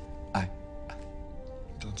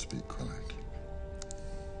 Don't speak, Quillick.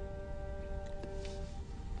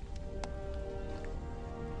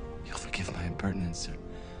 You'll forgive my impertinence, sir.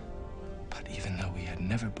 But even though we had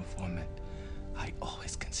never before met, I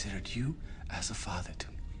always considered you as a father to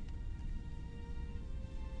me.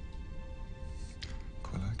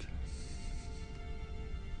 Quillick.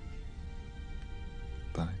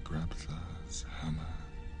 By Grabthar's hammer,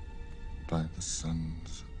 by the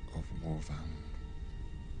sons of Warvan,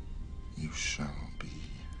 you shall be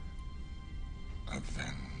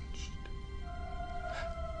avenged.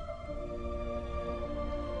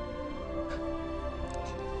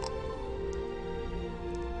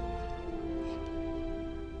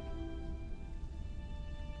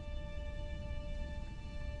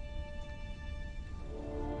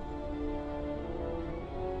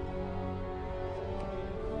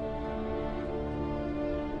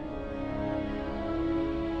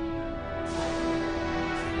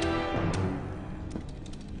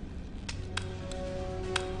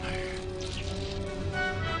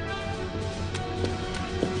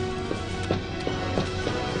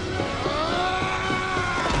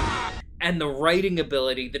 And the writing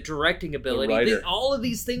ability, the directing ability, all of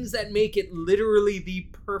these things that make it literally the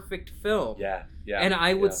perfect film. Yeah. And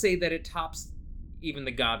I would say that it tops even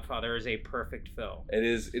The Godfather as a perfect film. It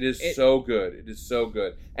is so good. It is so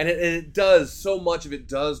good. And it does, so much of it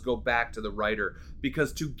does go back to the writer,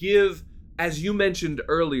 because to give, as you mentioned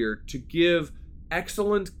earlier, to give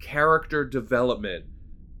excellent character development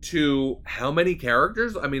to how many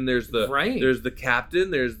characters? I mean, there's the captain,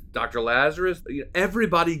 there's Dr. Lazarus.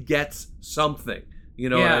 Everybody gets something. You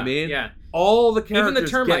know what I mean? Yeah. All the characters even the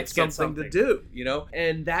termites get something to do.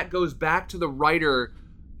 And that goes back to the writer.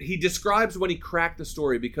 He describes when he cracked the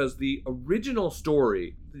story, because the original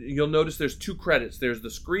story, you'll notice there's two credits. There's the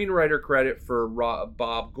screenwriter credit for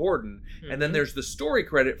Bob Gordon, and then there's the story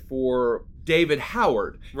credit for David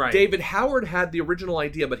Howard. Right. David Howard had the original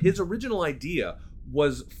idea, but his original idea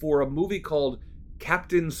was for a movie called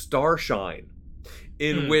Captain Starshine,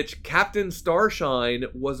 in which Captain Starshine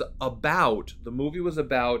was about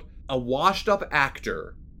a washed-up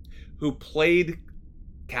actor who played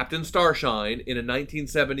Captain Starshine in a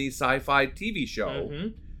 1970s sci-fi TV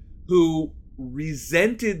show, who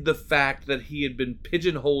resented the fact that he had been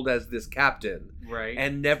pigeonholed as this captain,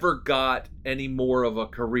 and never got any more of a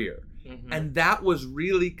career. And that was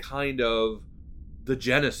really kind of the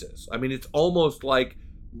genesis. I mean, it's almost like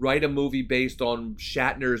write a movie based on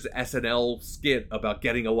Shatner's SNL skit about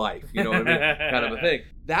getting a life, you know what I mean? Kind of a thing.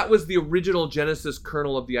 That was the original genesis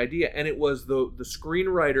kernel of the idea, and it was the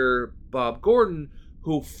screenwriter Bob Gordon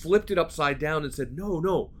who flipped it upside down and said,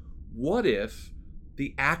 no, what if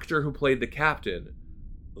the actor who played the captain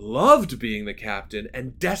loved being the captain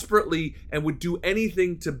and desperately and would do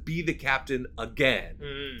anything to be the captain again?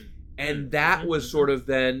 And that was sort of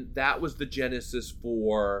that was the genesis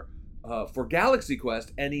for Galaxy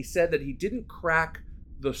Quest. And he said that he didn't crack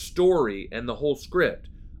the story and the whole script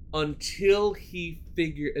until he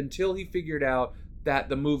figured out that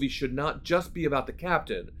the movie should not just be about the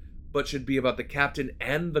captain, but should be about the captain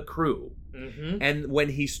and the crew. Mm-hmm. And when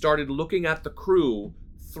he started looking at the crew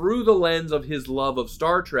through the lens of his love of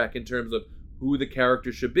Star Trek in terms of who the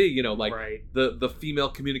character should be, the female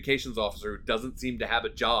communications officer who doesn't seem to have a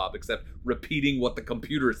job except repeating what the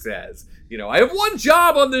computer says. I have one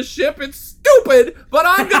job on this ship, it's stupid, but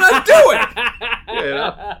I'm gonna do it!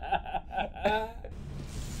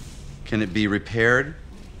 Can it be repaired?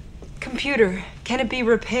 Computer, can it be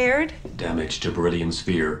repaired? Damage to beryllium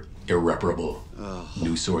sphere, irreparable.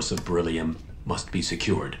 New source of beryllium must be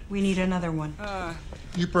secured. We need another one.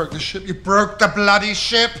 You broke the ship. You broke the bloody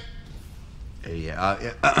ship.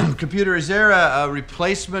 Computer, is there a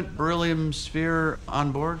replacement beryllium sphere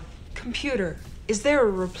on board? Computer, is there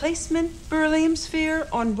a replacement beryllium sphere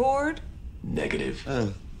on board?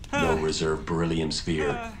 Negative. No reserve beryllium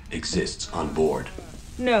sphere exists on board.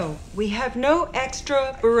 No, we have no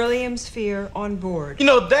extra beryllium sphere on board.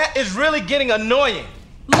 That is really getting annoying.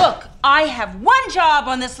 Look, I have one job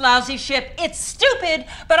on this lousy ship. It's stupid,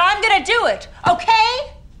 but I'm gonna do it,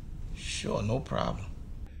 okay? Sure, no problem.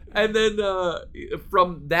 And then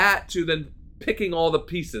from that to then picking all the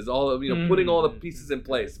pieces, putting all the pieces in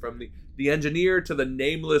place, from the engineer to the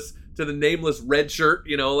nameless red shirt,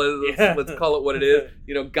 let's call it what it is.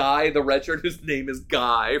 Guy, the red shirt, whose name is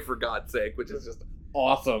Guy, for God's sake, which is just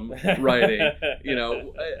awesome writing.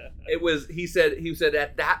 He said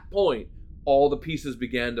at that point all the pieces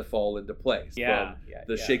began to fall into place.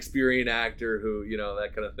 The Shakespearean actor who,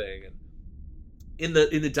 that kind of thing. And in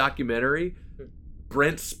the documentary,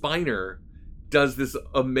 Brent Spiner does this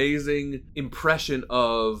amazing impression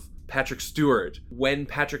of Patrick Stewart. When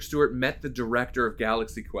Patrick Stewart met the director of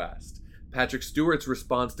Galaxy Quest, Patrick Stewart's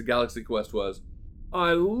response to Galaxy Quest was,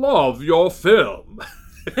 "I love your film."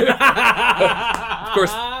 Of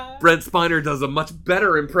course, Brent Spiner does a much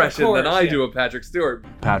better impression than I do of Patrick Stewart.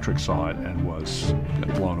 Patrick saw it and was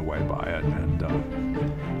blown away by it. And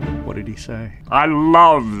what did he say? I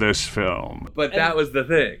love this film. But that was the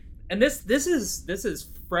thing. And this is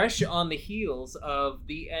fresh on the heels of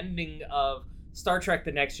the ending of Star Trek: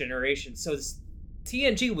 The Next Generation. So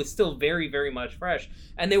TNG was still very, very much fresh,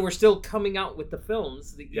 and they were still coming out with the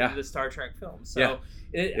films, the Star Trek films. So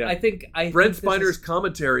I think Brent Spiner's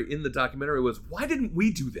commentary in the documentary was, "Why didn't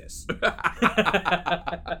we do this?"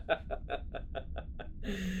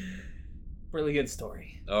 Brilliant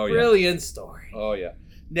story. Oh yeah. Brilliant story. Oh yeah.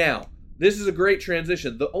 Now, this is a great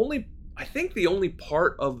transition. I think the only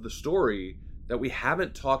part of the story that we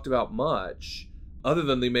haven't talked about much, other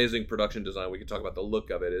than the amazing production design, we can talk about the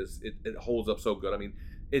look of it, is it holds up so good. I mean,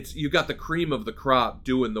 you got the cream of the crop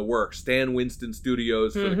doing the work. Stan Winston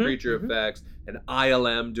Studios for the creature effects, and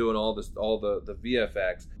ILM doing all the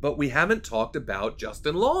VFX. But we haven't talked about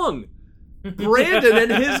Justin Long, Brandon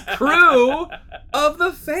and his crew of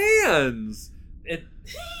the fans.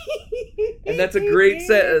 And that's a great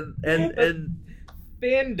set and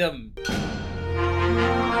fandom.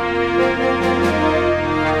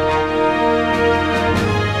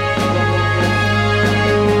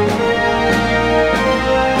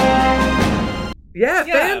 Yeah,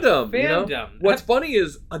 fandom. Fandom. What's funny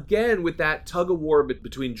is, again, with that tug of war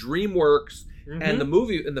between DreamWorks and the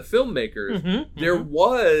movie and the filmmakers, there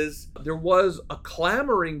was a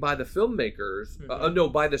clamoring by the filmmakers.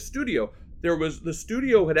 By the studio. The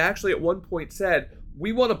studio had actually at one point said,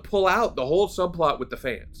 "We want to pull out the whole subplot with the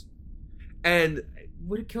fans," and it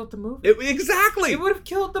would have killed the movie. Exactly. It would have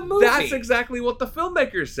killed the movie. That's exactly what the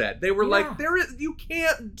filmmakers said. They were like, you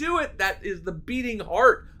can't do it. That is the beating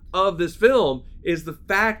heart of this film, is the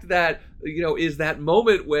fact that, is that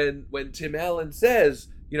moment when Tim Allen says,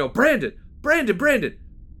 Brandon,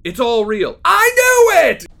 it's all real. I knew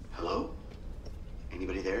it! Hello?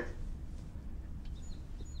 Anybody there?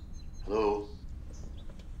 Hello?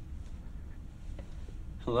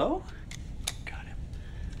 Hello? Got him.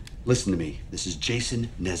 Listen to me. This is Jason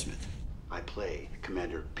Nesmith. I play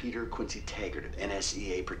Commander Peter Quincy Taggart of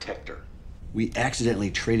NSEA Protector. We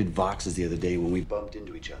accidentally traded Voxes the other day when we bumped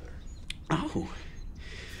into each other.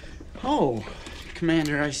 Oh,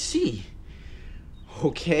 Commander, I see.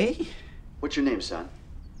 Okay. What's your name, son?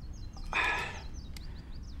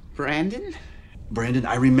 Brandon? Brandon,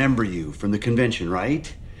 I remember you from the convention,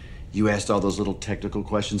 right? You asked all those little technical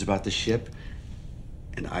questions about the ship,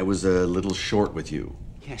 and I was a little short with you.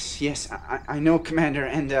 Yes, I know, Commander,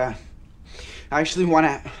 and I actually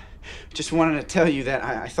wanted to tell you that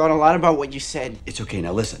I thought a lot about what you said. It's okay,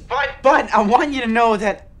 now listen. But I want you to know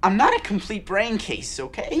that I'm not a complete brain case,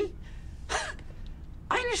 okay?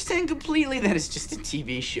 I understand completely that it's just a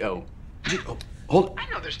TV show. Oh, hold. I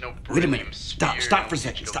know there's no Wait a minute. beryllium Stop sphere, for a no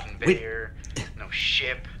second. digital Stop. Wait. conveyor, no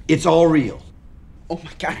ship. It's all real. Oh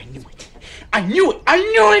my God, I knew it. I knew it. I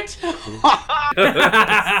knew it.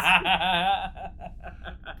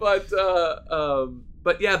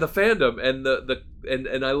 But yeah, the fandom and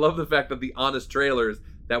and I love the fact that the honest trailers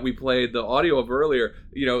that we played the audio of earlier,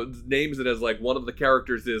 names it as like one of the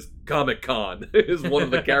characters is Comic-Con is one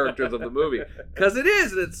of the characters of the movie, because it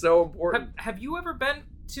is, and it's so important. Have you ever been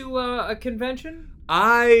to a convention?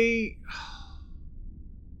 I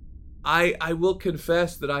will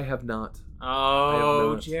confess that I have not.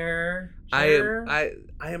 Oh, Jer. I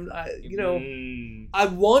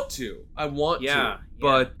want to,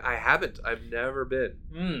 but I haven't. I've never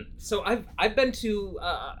been. So I've been to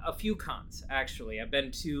a few cons, actually. I've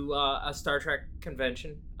been to a Star Trek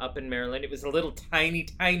convention up in Maryland. It was a little tiny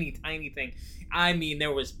thing. I mean,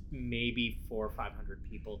 there was maybe 400 or 500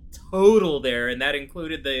 people total there, and that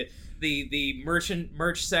included the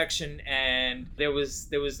merch section, and there was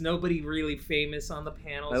nobody really famous on the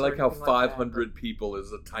panels. I like how 500 like people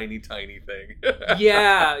is a tiny thing.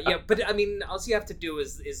 yeah, but I mean, all you have to do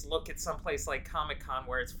is look at someplace like Comic-Con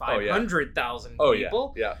where it's 500,000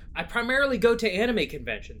 people. Yeah. I primarily go to anime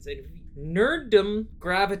conventions, and nerddom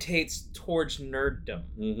gravitates towards nerddom.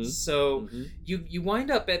 Mm-hmm. So you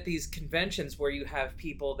wind up at these conventions where you have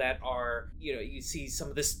people that are, you see some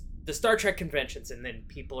of the Star Trek conventions, and then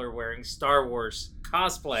people are wearing Star Wars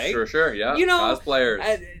cosplay. Sure, yeah.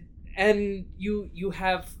 Cosplayers. And you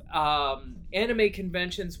have anime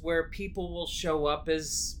conventions where people will show up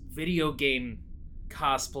as video game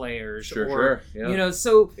cosplayers. Sure. Yeah.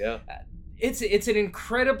 So it's an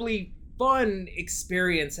incredibly fun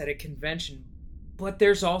experience at a convention, but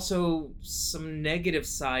there's also some negative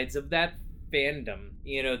sides of that fandom,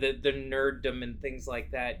 the nerddom and things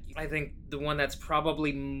like that. I think the one that's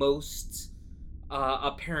probably most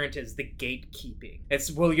apparent is the gatekeeping.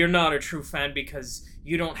 It's, well, you're not a true fan because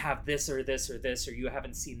you don't have this or this or this, or you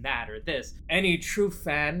haven't seen that or this. Any true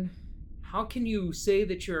fan, how can you say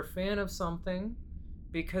that you're a fan of something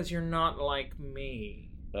because you're not like me?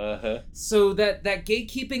 So that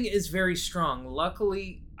gatekeeping is very strong.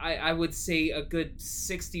 Luckily, I would say a good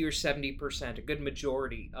 60 or 70%, a good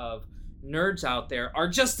majority of nerds out there are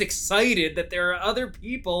just excited that there are other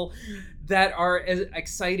people that are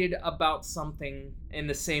excited about something in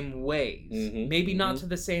the same ways. Maybe not to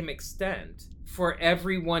the same extent. For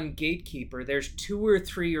every one gatekeeper, there's 2 or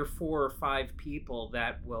 3 or 4 or 5 people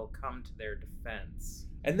that will come to their defense.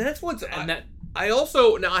 And that's what's... I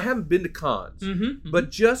also... Now, I haven't been to cons, but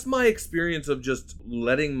just my experience of just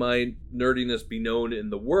letting my nerdiness be known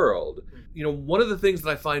in the world, one of the things that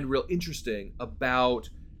I find real interesting about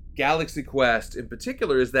Galaxy Quest in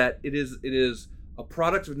particular is that it is a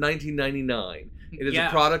product of 1999. It is a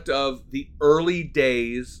product of the early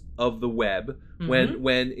days of the web,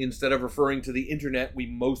 when instead of referring to the internet, we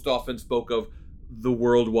most often spoke of the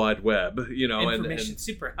World Wide Web, information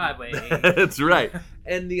superhighway. That's right.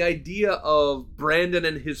 And the idea of Brandon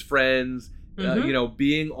and his friends,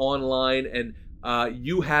 being online, and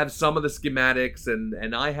you have some of the schematics,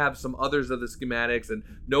 and I have some others of the schematics, and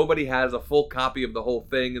nobody has a full copy of the whole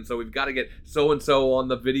thing, and so we've got to get so and so on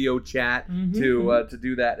the video chat to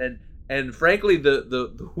do that. And frankly,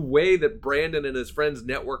 the way that Brandon and his friends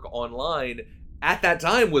network online at that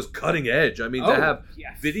time was cutting edge. I mean, to have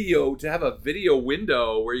a video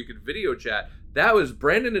window where you could video chat, that was,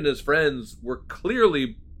 Brandon and his friends were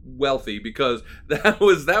clearly wealthy, because that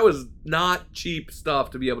was not cheap stuff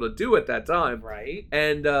to be able to do at that time. Right.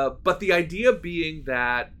 And but the idea being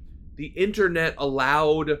that the internet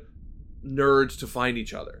allowed nerds to find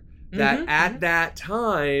each other. That at that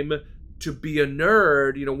time, to be a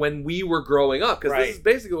nerd, when we were growing up, because this is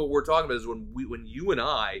basically what we're talking about, is when you and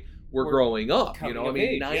I were growing up. I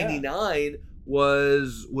mean, 99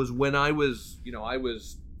 was when I was, I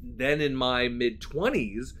was then in my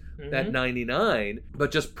mid-20s. At 99,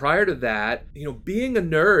 but just prior to that, being a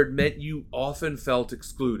nerd meant you often felt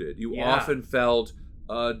excluded. You often felt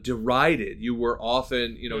derided. You were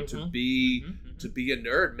often, to be a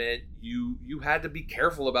nerd meant you had to be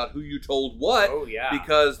careful about who you told what,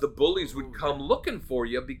 because the bullies would come looking for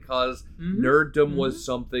you, because nerddom was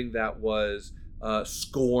something that was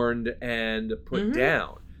scorned and put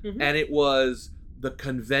down. And it was the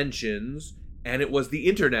conventions, and it was the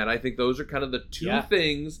internet. I think those are kind of the two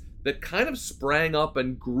things that kind of sprang up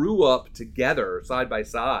and grew up together side by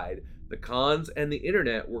side. The cons and the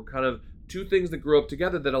internet were kind of two things that grew up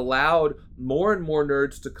together that allowed more and more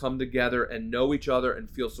nerds to come together and know each other and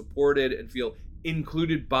feel supported and feel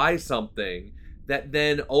included by something that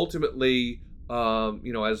then ultimately,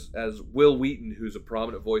 as Will Wheaton, who's a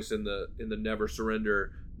prominent voice in the Never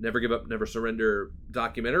Surrender, Never Give Up, Never Surrender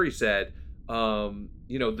documentary said,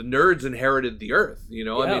 the nerds inherited the earth.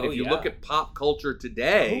 If you look at pop culture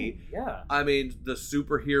today, I mean, the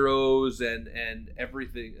superheroes and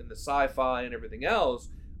everything, and the sci-fi and everything else,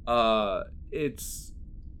 it's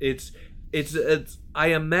I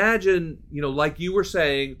imagine, like you were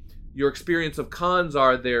saying, your experience of cons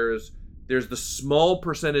are there's the small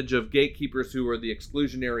percentage of gatekeepers who are the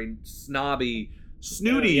exclusionary, snobby,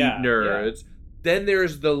 snooty nerds. Yeah. Then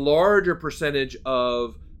there's the larger percentage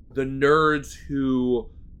of the nerds who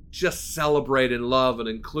just celebrate and love and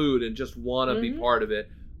include and just want to be part of it.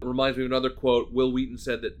 It reminds me of another quote. Will Wheaton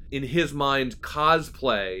said that in his mind,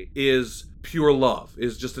 cosplay is pure love,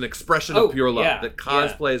 is just an expression of pure love. That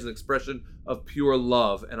cosplay is an expression of pure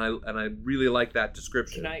love, and I really like that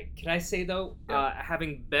description. Can I say though,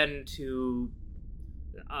 having been to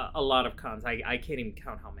a lot of cons, I can't even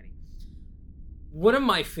count how many. One of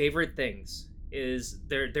my favorite things is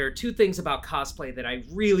there are two things about cosplay that I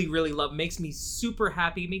really, really love, makes me super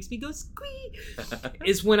happy, makes me go squee,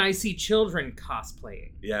 is when I see children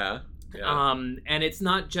cosplaying. Yeah. And it's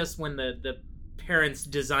not just when the parents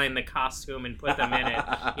design the costume and put them in it,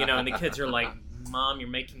 and the kids are like, Mom, you're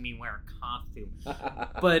making me wear a costume.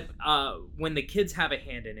 But when the kids have a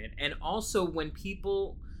hand in it, and also when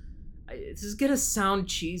people, this is gonna sound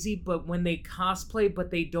cheesy, but when they cosplay but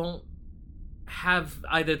they don't have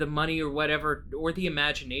either the money or whatever or the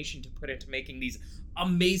imagination to put into making these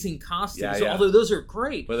amazing costumes, although those are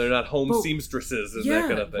great, but they're not home seamstresses and that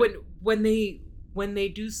kind of thing. When they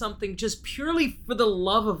do something just purely for the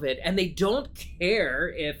love of it, and they don't care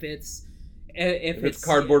if it's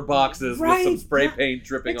cardboard boxes with some spray paint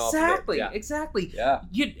dripping off of it. Exactly. Yeah.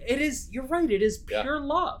 You're right, it is pure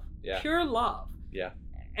love. Yeah. Pure love. Yeah.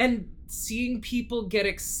 And seeing people get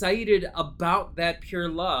excited about that pure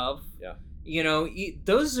love,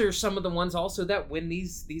 those are some of the ones also that win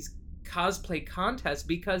these cosplay contests,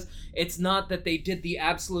 because it's not that they did the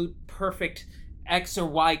absolute perfect X or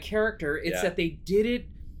Y character, it's that they did it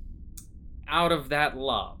out of that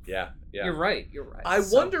love. Yeah. You're right. I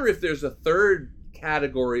wonder if there's a third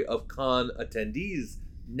category of con attendees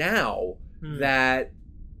now that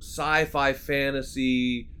sci-fi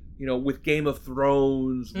fantasy, with Game of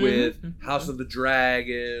Thrones, with House of the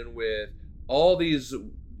Dragon, with all these,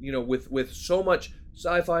 with so much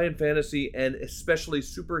sci-fi and fantasy, and especially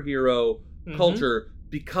superhero culture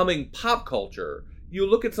becoming pop culture. You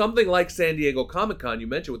look at something like San Diego Comic-Con, you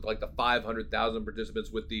mentioned, with like the 500,000 participants,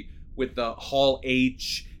 with the Hall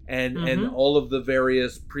H, and all of the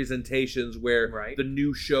various presentations where the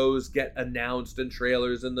new shows get announced and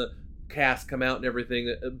trailers and the cast come out and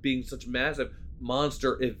everything, being such massive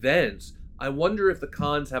monster events. I wonder if the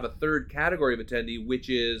cons have a third category of attendee, which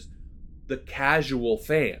is the casual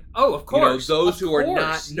fan. Oh, of course. Those who are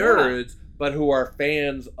not nerds, but who are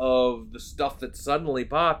fans of the stuff that's suddenly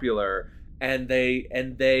popular, and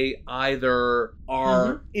they either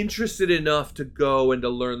are interested enough to go and to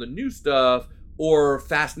learn the new stuff, or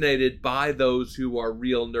fascinated by those who are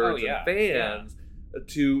real nerds and fans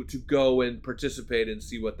to go and participate and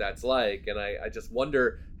see what that's like. And I just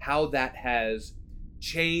wonder how that has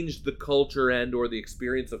changed the culture and or the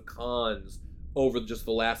experience of cons over just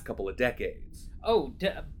the last couple of decades. Oh,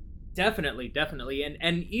 definitely.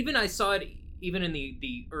 And even I saw it even in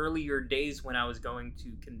the earlier days when I was going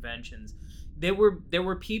to conventions. There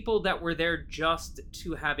were people that were there just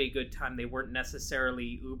to have a good time. They weren't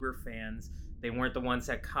necessarily uber fans. They weren't the ones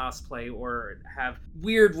that cosplay or have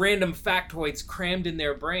weird random factoids crammed in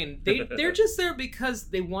their brain. They're just there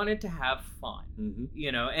because they wanted to have fun,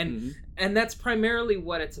 and that's primarily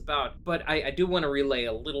what it's about. But I do want to relay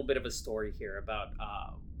a little bit of a story here about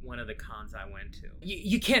one of the cons I went to.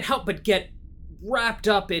 You can't help but get wrapped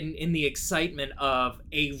up in the excitement of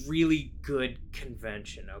a really good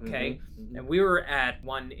convention, okay? And we were at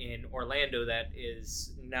one in Orlando that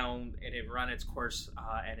is now, it had run its course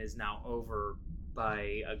and is now over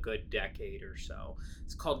by a good decade or so.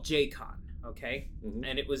 It's called J-Con, okay?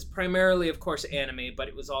 And it was primarily, of course, anime, but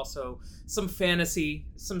it was also some fantasy,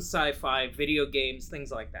 some sci-fi, video games, things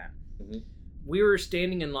like that. We were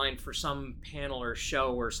standing in line for some panel or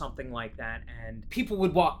show or something like that, and people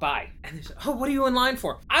would walk by and they said, "Oh, what are you in line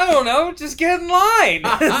for?" "I don't know, just get in line."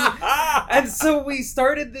 And so we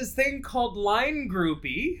started this thing called Line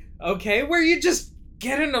Groupie, okay, where you just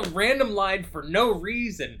get in a random line for no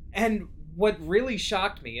reason. And what really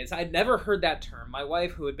shocked me is I'd never heard that term. My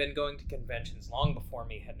wife, who had been going to conventions long before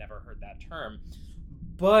me, had never heard that term.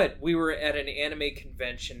 But we were at an anime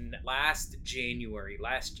convention last January,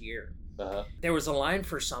 last year. There was a line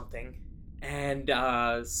for something, and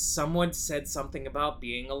someone said something about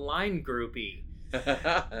being a line groupie.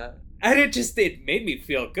 And it made me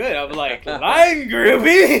feel good. I'm like, line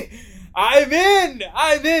groupie? I'm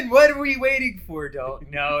in! What are we waiting for? Don't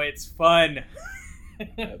know, it's fun.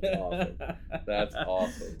 That's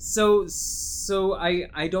awesome. So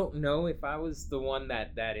I don't know if I was the one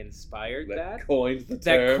that inspired that. Coined the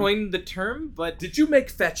term. That coined the term, but... Did you make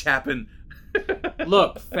fetch happen?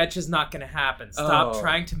 Look, fetch is not going to happen. Stop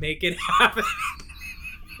trying to make it happen.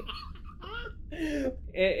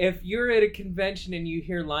 If you're at a convention and you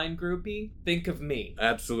hear line groupie, think of me.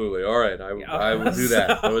 Absolutely. All right. I will do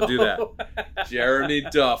that. I will do that. Jeremy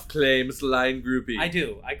Duff claims line groupie. I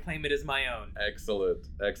do. I claim it as my own. Excellent.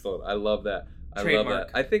 I love that. Trademark. I love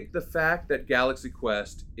that. I think the fact that Galaxy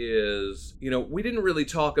Quest is, we didn't really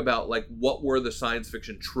talk about like what were the science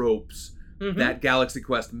fiction tropes that Galaxy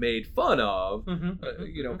Quest made fun of,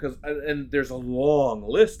 because and there's a long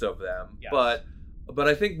list of them, yes. But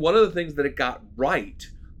I think one of the things that it got right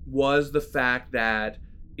was the fact that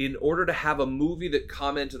in order to have a movie that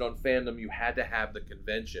commented on fandom, you had to have the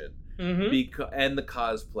convention and the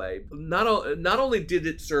cosplay. Not only did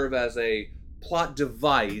it serve as a plot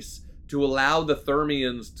device to allow the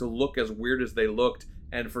Thermians to look as weird as they looked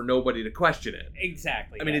and for nobody to question it.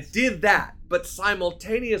 Exactly. I mean, it did that, but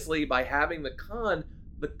simultaneously by having the con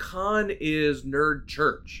is nerd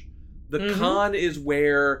church. The con is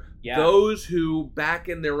where those who, back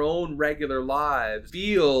in their own regular lives,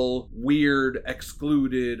 feel weird,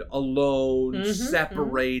 excluded, alone,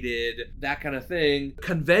 separated, that kind of thing.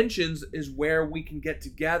 Conventions is where we can get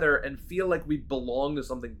together and feel like we belong to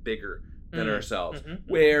something bigger than ourselves.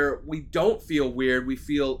 Where we don't feel weird, we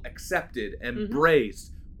feel accepted,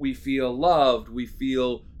 embraced, we feel loved, we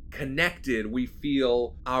feel connected, we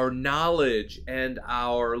feel our knowledge and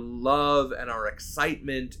our love and our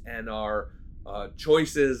excitement and our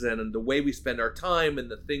choices and the way we spend our time and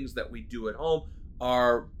the things that we do at home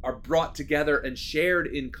are brought together and shared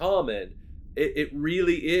in common. It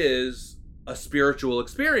really is a spiritual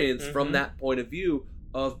experience from that point of view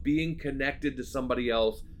of being connected to somebody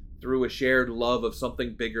else through a shared love of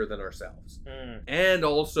something bigger than ourselves. And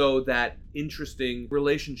also that interesting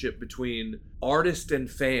relationship between artist and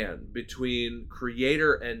fan, between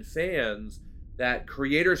creator and fans, that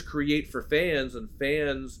creators create for fans and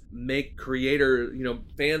fans make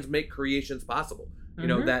fans make creations possible.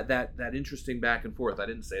 That interesting back and forth. I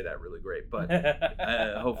didn't say that really great, but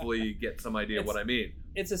hopefully you get some idea of what I mean.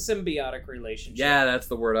 It's a symbiotic relationship. Yeah, that's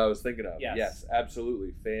the word I was thinking of. Yes,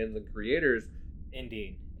 absolutely. Fans and creators.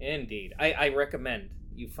 Indeed. I recommend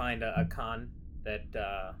you find a con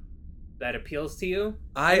that appeals to you.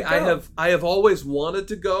 I have always wanted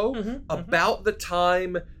to go. About the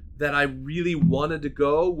time that I really wanted to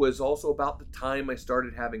go was also about the time I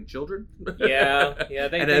started having children.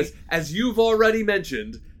 As you've already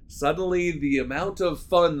mentioned, suddenly the amount of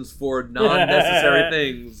funds for non-necessary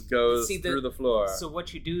things goes through the floor. So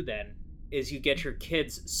what you do then is you get your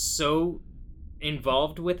kids so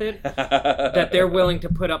involved with it that they're willing to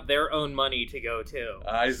put up their own money to go too.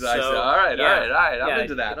 I see. All right. I'm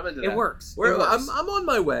into that. It works. I'm on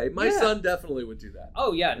my way. My son definitely would do that.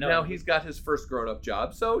 Oh yeah, no. Now he's got his first grown-up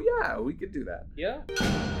job, so yeah, we could do that. Yeah.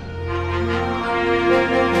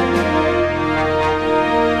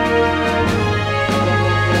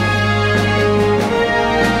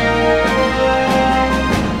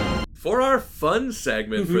 For our fun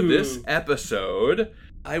segment for this episode,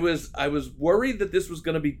 I was worried that this was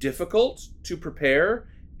going to be difficult to prepare,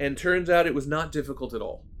 and turns out it was not difficult at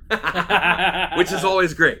all, which is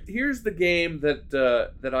always great. Here's the game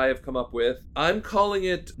that I have come up with. I'm calling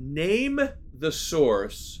it Name the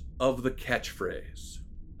Source of the Catchphrase.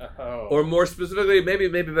 Oh. Or more specifically, maybe a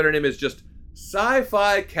better name is just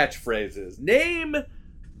Sci-Fi Catchphrases. Name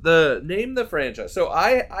the franchise. So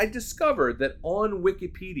I discovered that on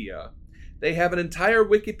Wikipedia, they have an entire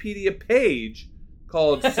Wikipedia page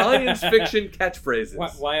called Science Fiction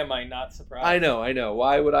Catchphrases. Why am I not surprised? I know.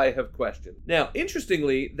 Why would I have questioned? Now,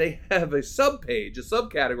 interestingly, they have a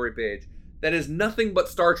subcategory page that is nothing but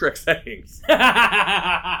Star Trek sayings.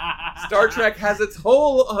 Star Trek has its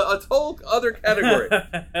whole other category.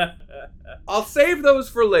 I'll save those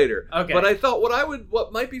for later. Okay. But I thought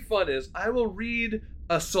what might be fun is I will read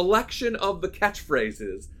a selection of the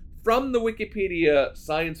catchphrases from the Wikipedia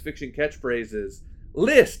Science Fiction Catchphrases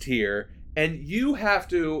list here, and you have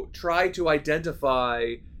to try to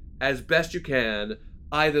identify as best you can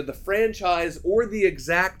either the franchise or the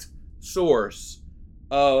exact source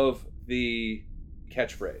of the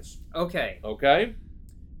catchphrase. Okay. Okay?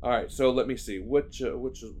 All right, so let me see.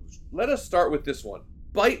 Let us start with this one.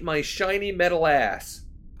 Bite my shiny metal ass.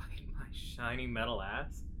 Bite my shiny metal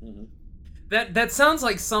ass? That sounds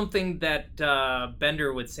like something that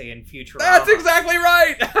Bender would say in Futurama. That's exactly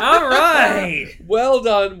right! All right! Well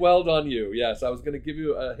done, you. Yes, I was going to give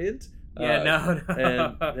you a hint. Yeah, no.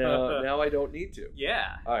 And now I don't need to.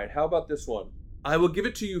 Yeah. All right, how about this one? I will give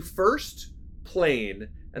it to you first, plain,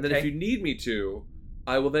 and then if Okay. you need me to,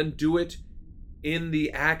 I will then do it in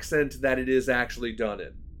the accent that it is actually done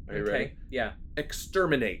in. Are you ready? Yeah.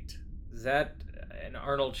 Exterminate. Is that an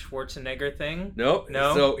Arnold Schwarzenegger thing? Nope.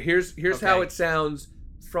 No. So here's how Okay. it sounds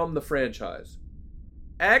from the franchise.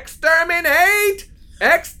 Exterminate!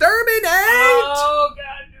 Exterminate! Oh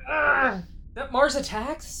God! That Mars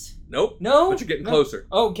Attacks? Nope. No. But you're getting No. closer.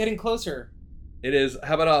 Oh, getting closer. It is.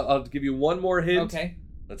 How about I'll give you one more hint? Okay.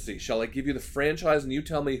 Let's see. Shall I give you the franchise and you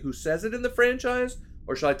tell me who says it in the franchise?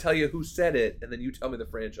 Or shall I tell you who said it and then you tell me the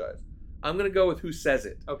franchise? I'm going to go with who says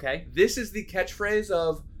it. Okay. This is the catchphrase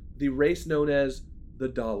of the race known as the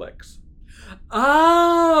Daleks.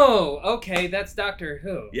 Oh, okay. That's Doctor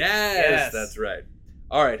Who. Yes, that's right.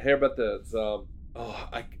 All right, how about this?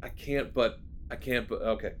 I can't, but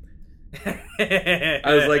okay. I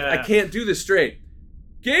was like, I can't do this straight.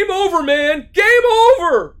 Game over, man! Game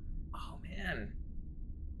over! Oh, man.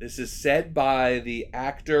 This is said by the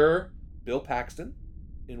actor Bill Paxton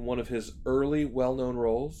in one of his early well-known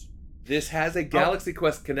roles. This has a Galaxy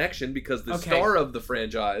Quest connection because the star of the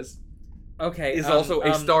franchise is also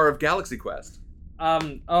a star of Galaxy Quest.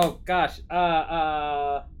 Oh gosh.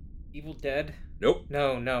 Evil Dead? Nope.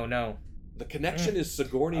 No. The connection is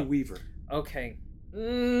Sigourney Weaver. Okay.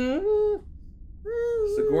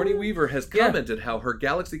 Sigourney Weaver has commented how her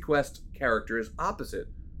Galaxy Quest character is opposite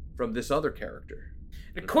from this other character.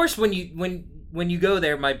 Of course, when you go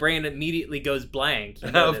there, my brain immediately goes blank.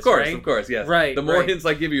 You know Of this, course, yes. Right. The more right. hints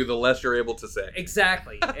I give you, the less you're able to say.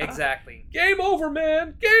 Exactly. Game over,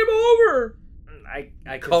 man! Game over!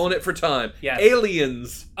 I calling it for time. Yes.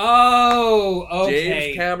 Aliens. Oh, okay.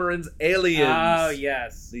 James Cameron's Aliens. Oh,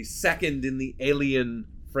 yes. The second in the Alien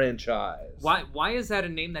franchise. Why is that a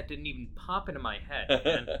name that didn't even pop into my head,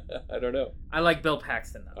 man? I don't know. I like Bill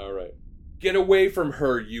Paxton, though. All right. Get away from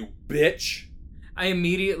her, you bitch. I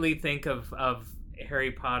immediately think of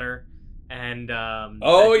Harry Potter and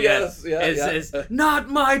yes. not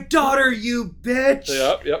my daughter, you bitch.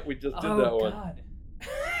 Yep, we just did that one. God.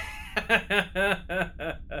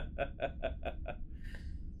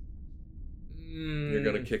 You're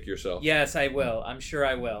gonna kick yourself. Yes, I will. I'm sure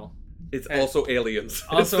I will. It's also Aliens.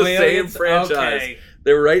 Also it's the Aliens? same franchise. Okay.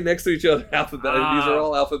 They're right next to each other. These are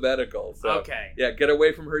all alphabetical. So, okay. Yeah, get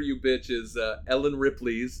away from her, you bitch, is Ellen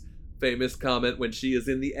Ripley's famous comment when she is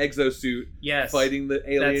in the exosuit fighting the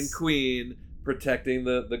alien queen, protecting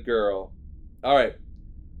the girl. All right.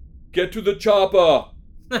 Get to the chopper.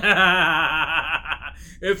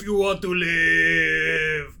 If you want to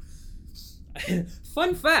live.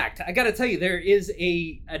 Fun fact, I gotta tell you, there is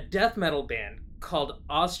a death metal band called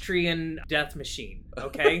Austrian Death Machine,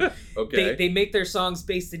 okay? Okay. They make their songs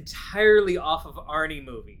based entirely off of Arnie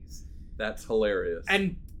movies. That's hilarious.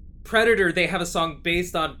 And Predator, they have a song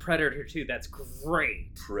based on Predator 2 that's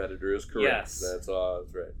great. Predator is correct. Yes. That's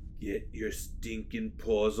right. Get your stinking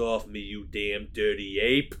paws off me, you damn dirty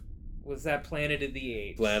ape. Was that Planet of the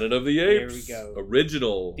Apes? Planet of the Apes. There we go.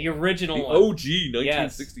 Original. The original the one. OG,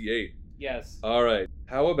 1968. Yes. All right.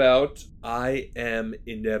 How about I Am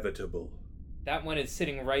Inevitable? That one is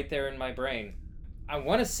sitting right there in my brain. I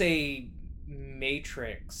want to say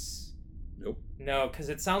Matrix. Nope. No, because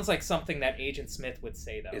it sounds like something that Agent Smith would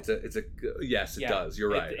say, though. Yes, it does. You're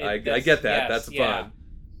right. I does, get that. yes, That's fun.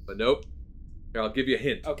 But nope. Here, I'll give you a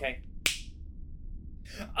hint. Okay.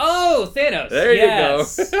 Oh, Thanos. There you go.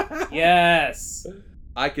 Yes.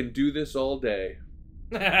 I can do this all day.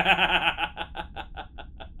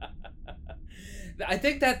 I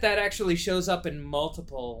think that actually shows up in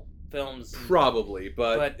multiple films. Probably,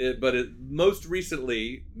 but it most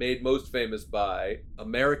recently made most famous by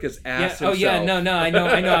America's ass himself. Oh yeah, no, I know.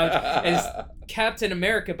 As Captain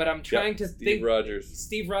America, but I'm trying to think.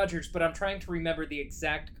 Steve Rogers, but I'm trying to remember the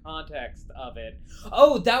exact context of it.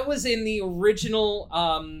 Oh, that was in the original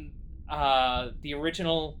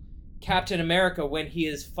Captain America when he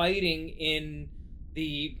is fighting in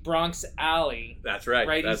the Bronx alley. That's right.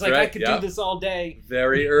 Right? That's He's like, right. I could do this all day.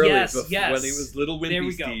 Very early, yes. when he was little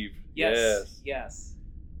Wimpy Steve. Yes.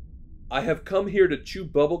 I have come here to chew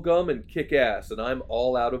bubblegum and kick ass, and I'm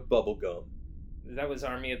all out of bubblegum. That was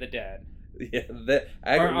Army of the Dead. Yeah, The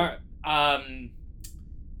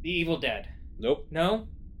Evil Dead. Nope. No?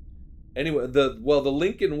 Anyway, the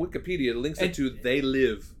link in Wikipedia links it to They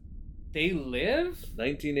Live. They Live?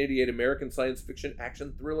 1988 American science fiction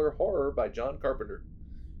action thriller horror by John Carpenter.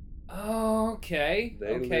 Oh, okay.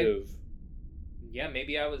 They Live. Yeah,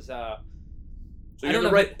 maybe I was So you're in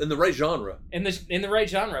the right genre. In the right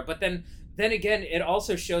genre, but then again, it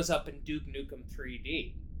also shows up in Duke Nukem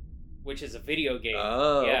 3D, which is a video game.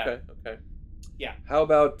 Oh, yeah. Okay. Yeah. How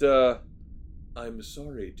about I'm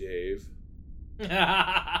sorry, Dave?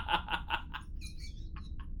 I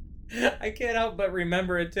can't help but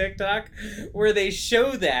remember a TikTok where they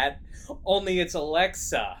show that, only it's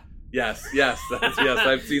Alexa. Yes,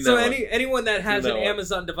 I've seen that. So one. anyone that has an one.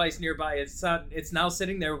 Amazon device nearby, it's now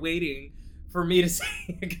sitting there waiting for me to say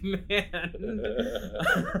a command.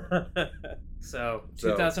 So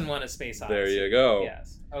 2001: A Space Odyssey. There you go.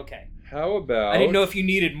 Yes. Okay. How about? I didn't know if you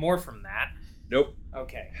needed more from that. Nope.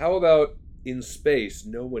 Okay. How about in space?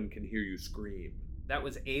 No one can hear you scream. That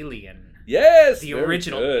was Alien. Yes, the very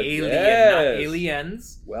original good. Alien, Yes. not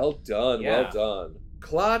Aliens. Well done. Yeah. Well done.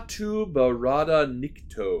 Klaatu Barada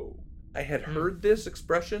Nikto. I had heard this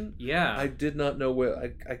expression. Yeah. I did not know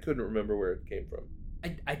where. I couldn't remember where it came from.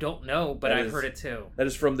 I don't know, but I've heard it too. That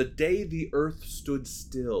is from The Day the Earth Stood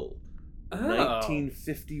Still.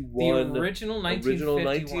 1951. The original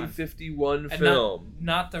 1951 film.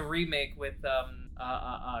 Not the remake with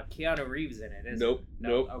Keanu Reeves in it, is Nope, it?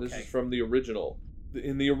 nope. Okay. This is from the original.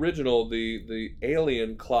 In the original, the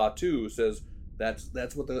alien Klaatu says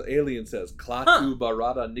that's what the alien says. Klaatu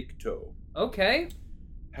Barada Nikto. Okay.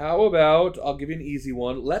 How about, I'll give you an easy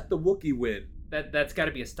one. Let the Wookiee win. That's got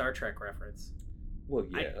to be a Star Trek reference. Well,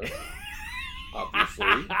 yeah.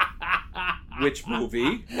 Obviously. Which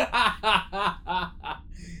movie?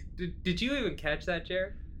 Did you even catch that,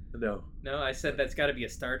 Jared? No. No, I said that's got to be a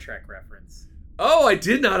Star Trek reference. Oh, I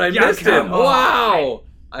did not. I missed it. Wow.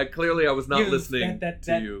 I was not listening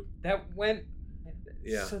to you. That went.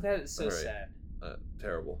 Yeah. So that is so All right. sad.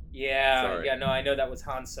 Terrible. Yeah. Sorry. Yeah. No, I know that was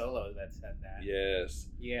Han Solo that said that. Yes.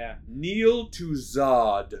 Yeah. Kneel to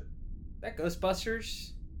Zod. That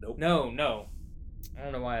Ghostbusters? Nope. No. I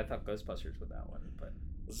don't know why I thought Ghostbusters was that one, but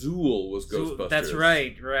Zool was Ghostbusters. That's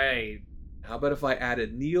right. How about if I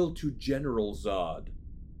added kneel to General Zod,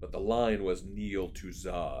 but the line was kneel to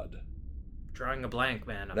Zod? Drawing a blank,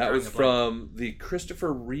 man. That was from the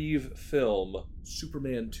Christopher Reeve film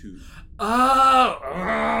Superman 2.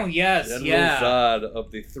 Oh, yes, General Zod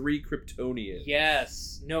of the Three Kryptonians.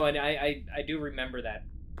 Yes. No, and I do remember that.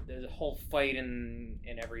 There's a whole fight and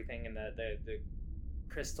everything in the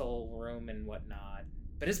crystal room and whatnot.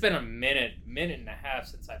 But it's been a minute and a half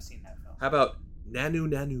since I've seen that film. How about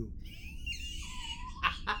Nanu?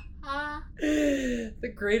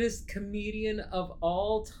 The greatest comedian of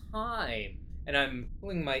all time. And I'm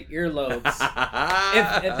pulling my earlobes.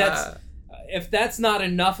 If that's not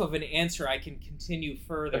enough of an answer, I can continue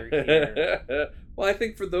further here. Well, I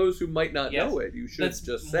think for those who might not know it, you should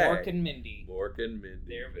just say Mork and Mindy. Mork and Mindy.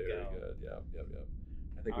 There we Very go. good. Yep.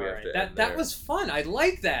 I think we All have right. to end That there. was fun. I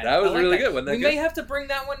like that. That was I like really that. good. Wasn't that we good? may have to bring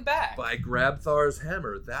that one back. By Grabthar's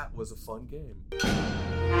Hammer. That was a fun game.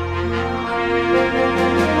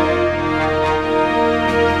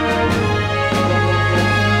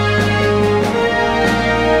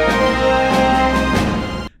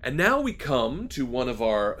 And now we come to one of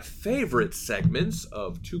our favorite segments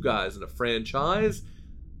of Two Guys in a Franchise,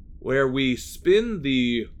 where we spin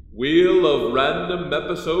the Wheel of Random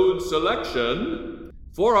Episode Selection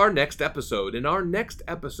for our next episode. In our next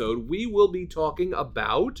episode, we will be talking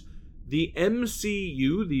about the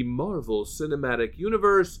MCU, the Marvel Cinematic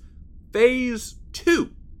Universe, Phase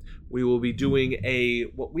 2. We will be doing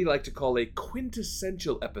what we like to call a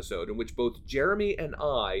quintessential episode, in which both Jeremy and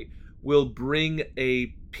I will bring a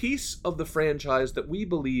piece of the franchise that we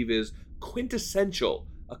believe is quintessential,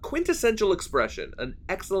 a quintessential expression, an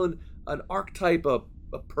archetype, a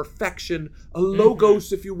perfection, a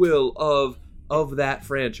logos, if you will, of that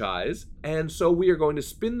franchise. And so we are going to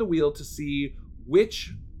spin the wheel to see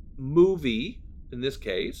which movie, in this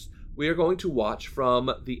case, we are going to watch from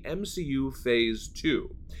the MCU Phase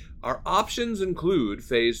 2. Our options include,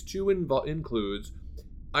 Phase 2 includes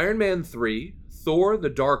Iron Man 3, Thor: The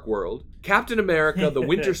Dark World, Captain America: The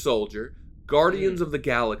Winter Soldier, Guardians of the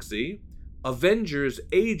Galaxy, Avengers: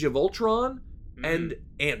 Age of Ultron, and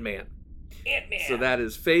Ant-Man. So that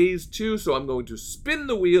is Phase 2, so I'm going to spin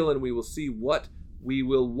the wheel and we will see what we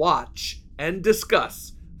will watch and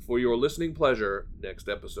discuss for your listening pleasure next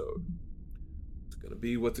episode.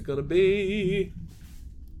 What's it gonna be?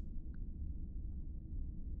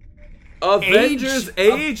 Avengers: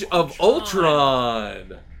 Age of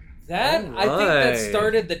Ultron. That, All I think that right.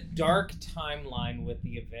 started the dark timeline with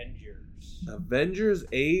the Avengers. Avengers: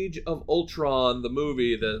 Age of Ultron, the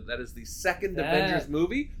movie. That is the second Avengers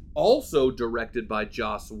movie, also directed by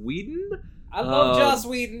Joss Whedon. I love Joss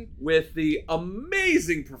Whedon. With the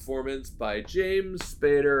amazing performance by James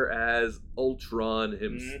Spader as Ultron,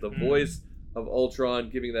 the voice of Ultron,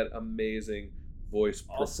 giving that amazing voice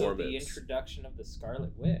Also, performance. the introduction of the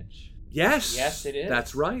Scarlet Witch. Yes. Yes, it is.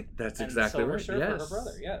 That's right. That's and exactly Silver right. Surfer, Yes. her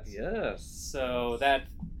brother. Yes. Yes. So that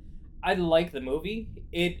I like the movie.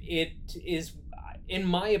 It is, in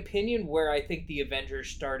my opinion, where I think the Avengers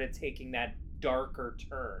started taking that darker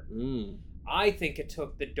turn. I think it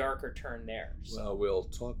took the darker turn there. So. Well, we'll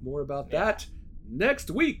talk more about that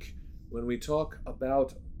next week when we talk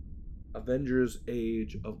about Avengers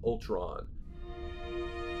Age of Ultron.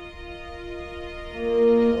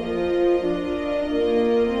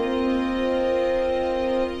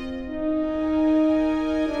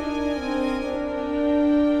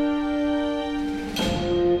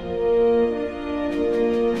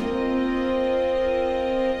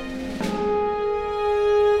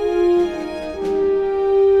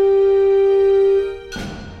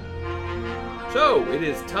 So, it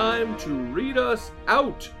is time to read us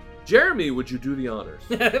out. Jeremy, would you do the honors?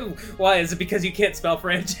 Why? Is it because you can't spell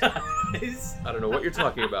franchise? I don't know what you're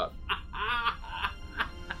talking about.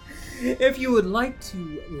 If you would like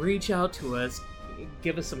to reach out to us,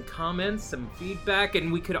 give us some comments, some feedback,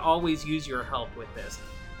 and we could always use your help with this.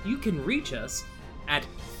 You can reach us at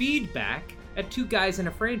feedback at Two Guys in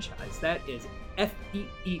a Franchise. That is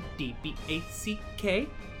FEEDBACK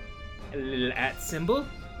at symbol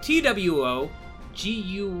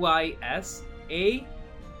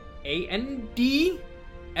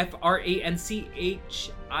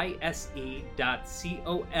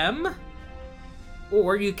TWOGUYSANDFRANCHISE.com.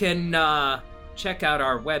 Or you can check out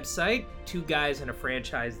our website,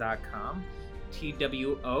 twoguysinafranchise.com.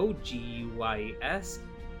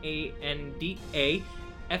 TWOGUYSANDAFRANCHISE.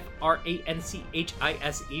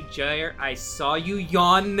 I saw you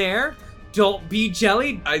yawn there. Don't be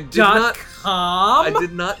jelly. I did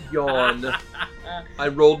not yawn. I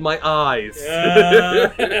rolled my eyes.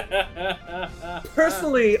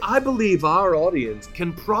 Personally, I believe our audience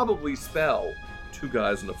can probably spell Two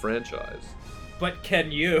Guys in a Franchise. But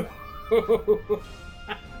can you? All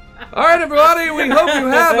right, everybody, we hope you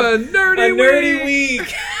have a nerdy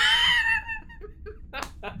week.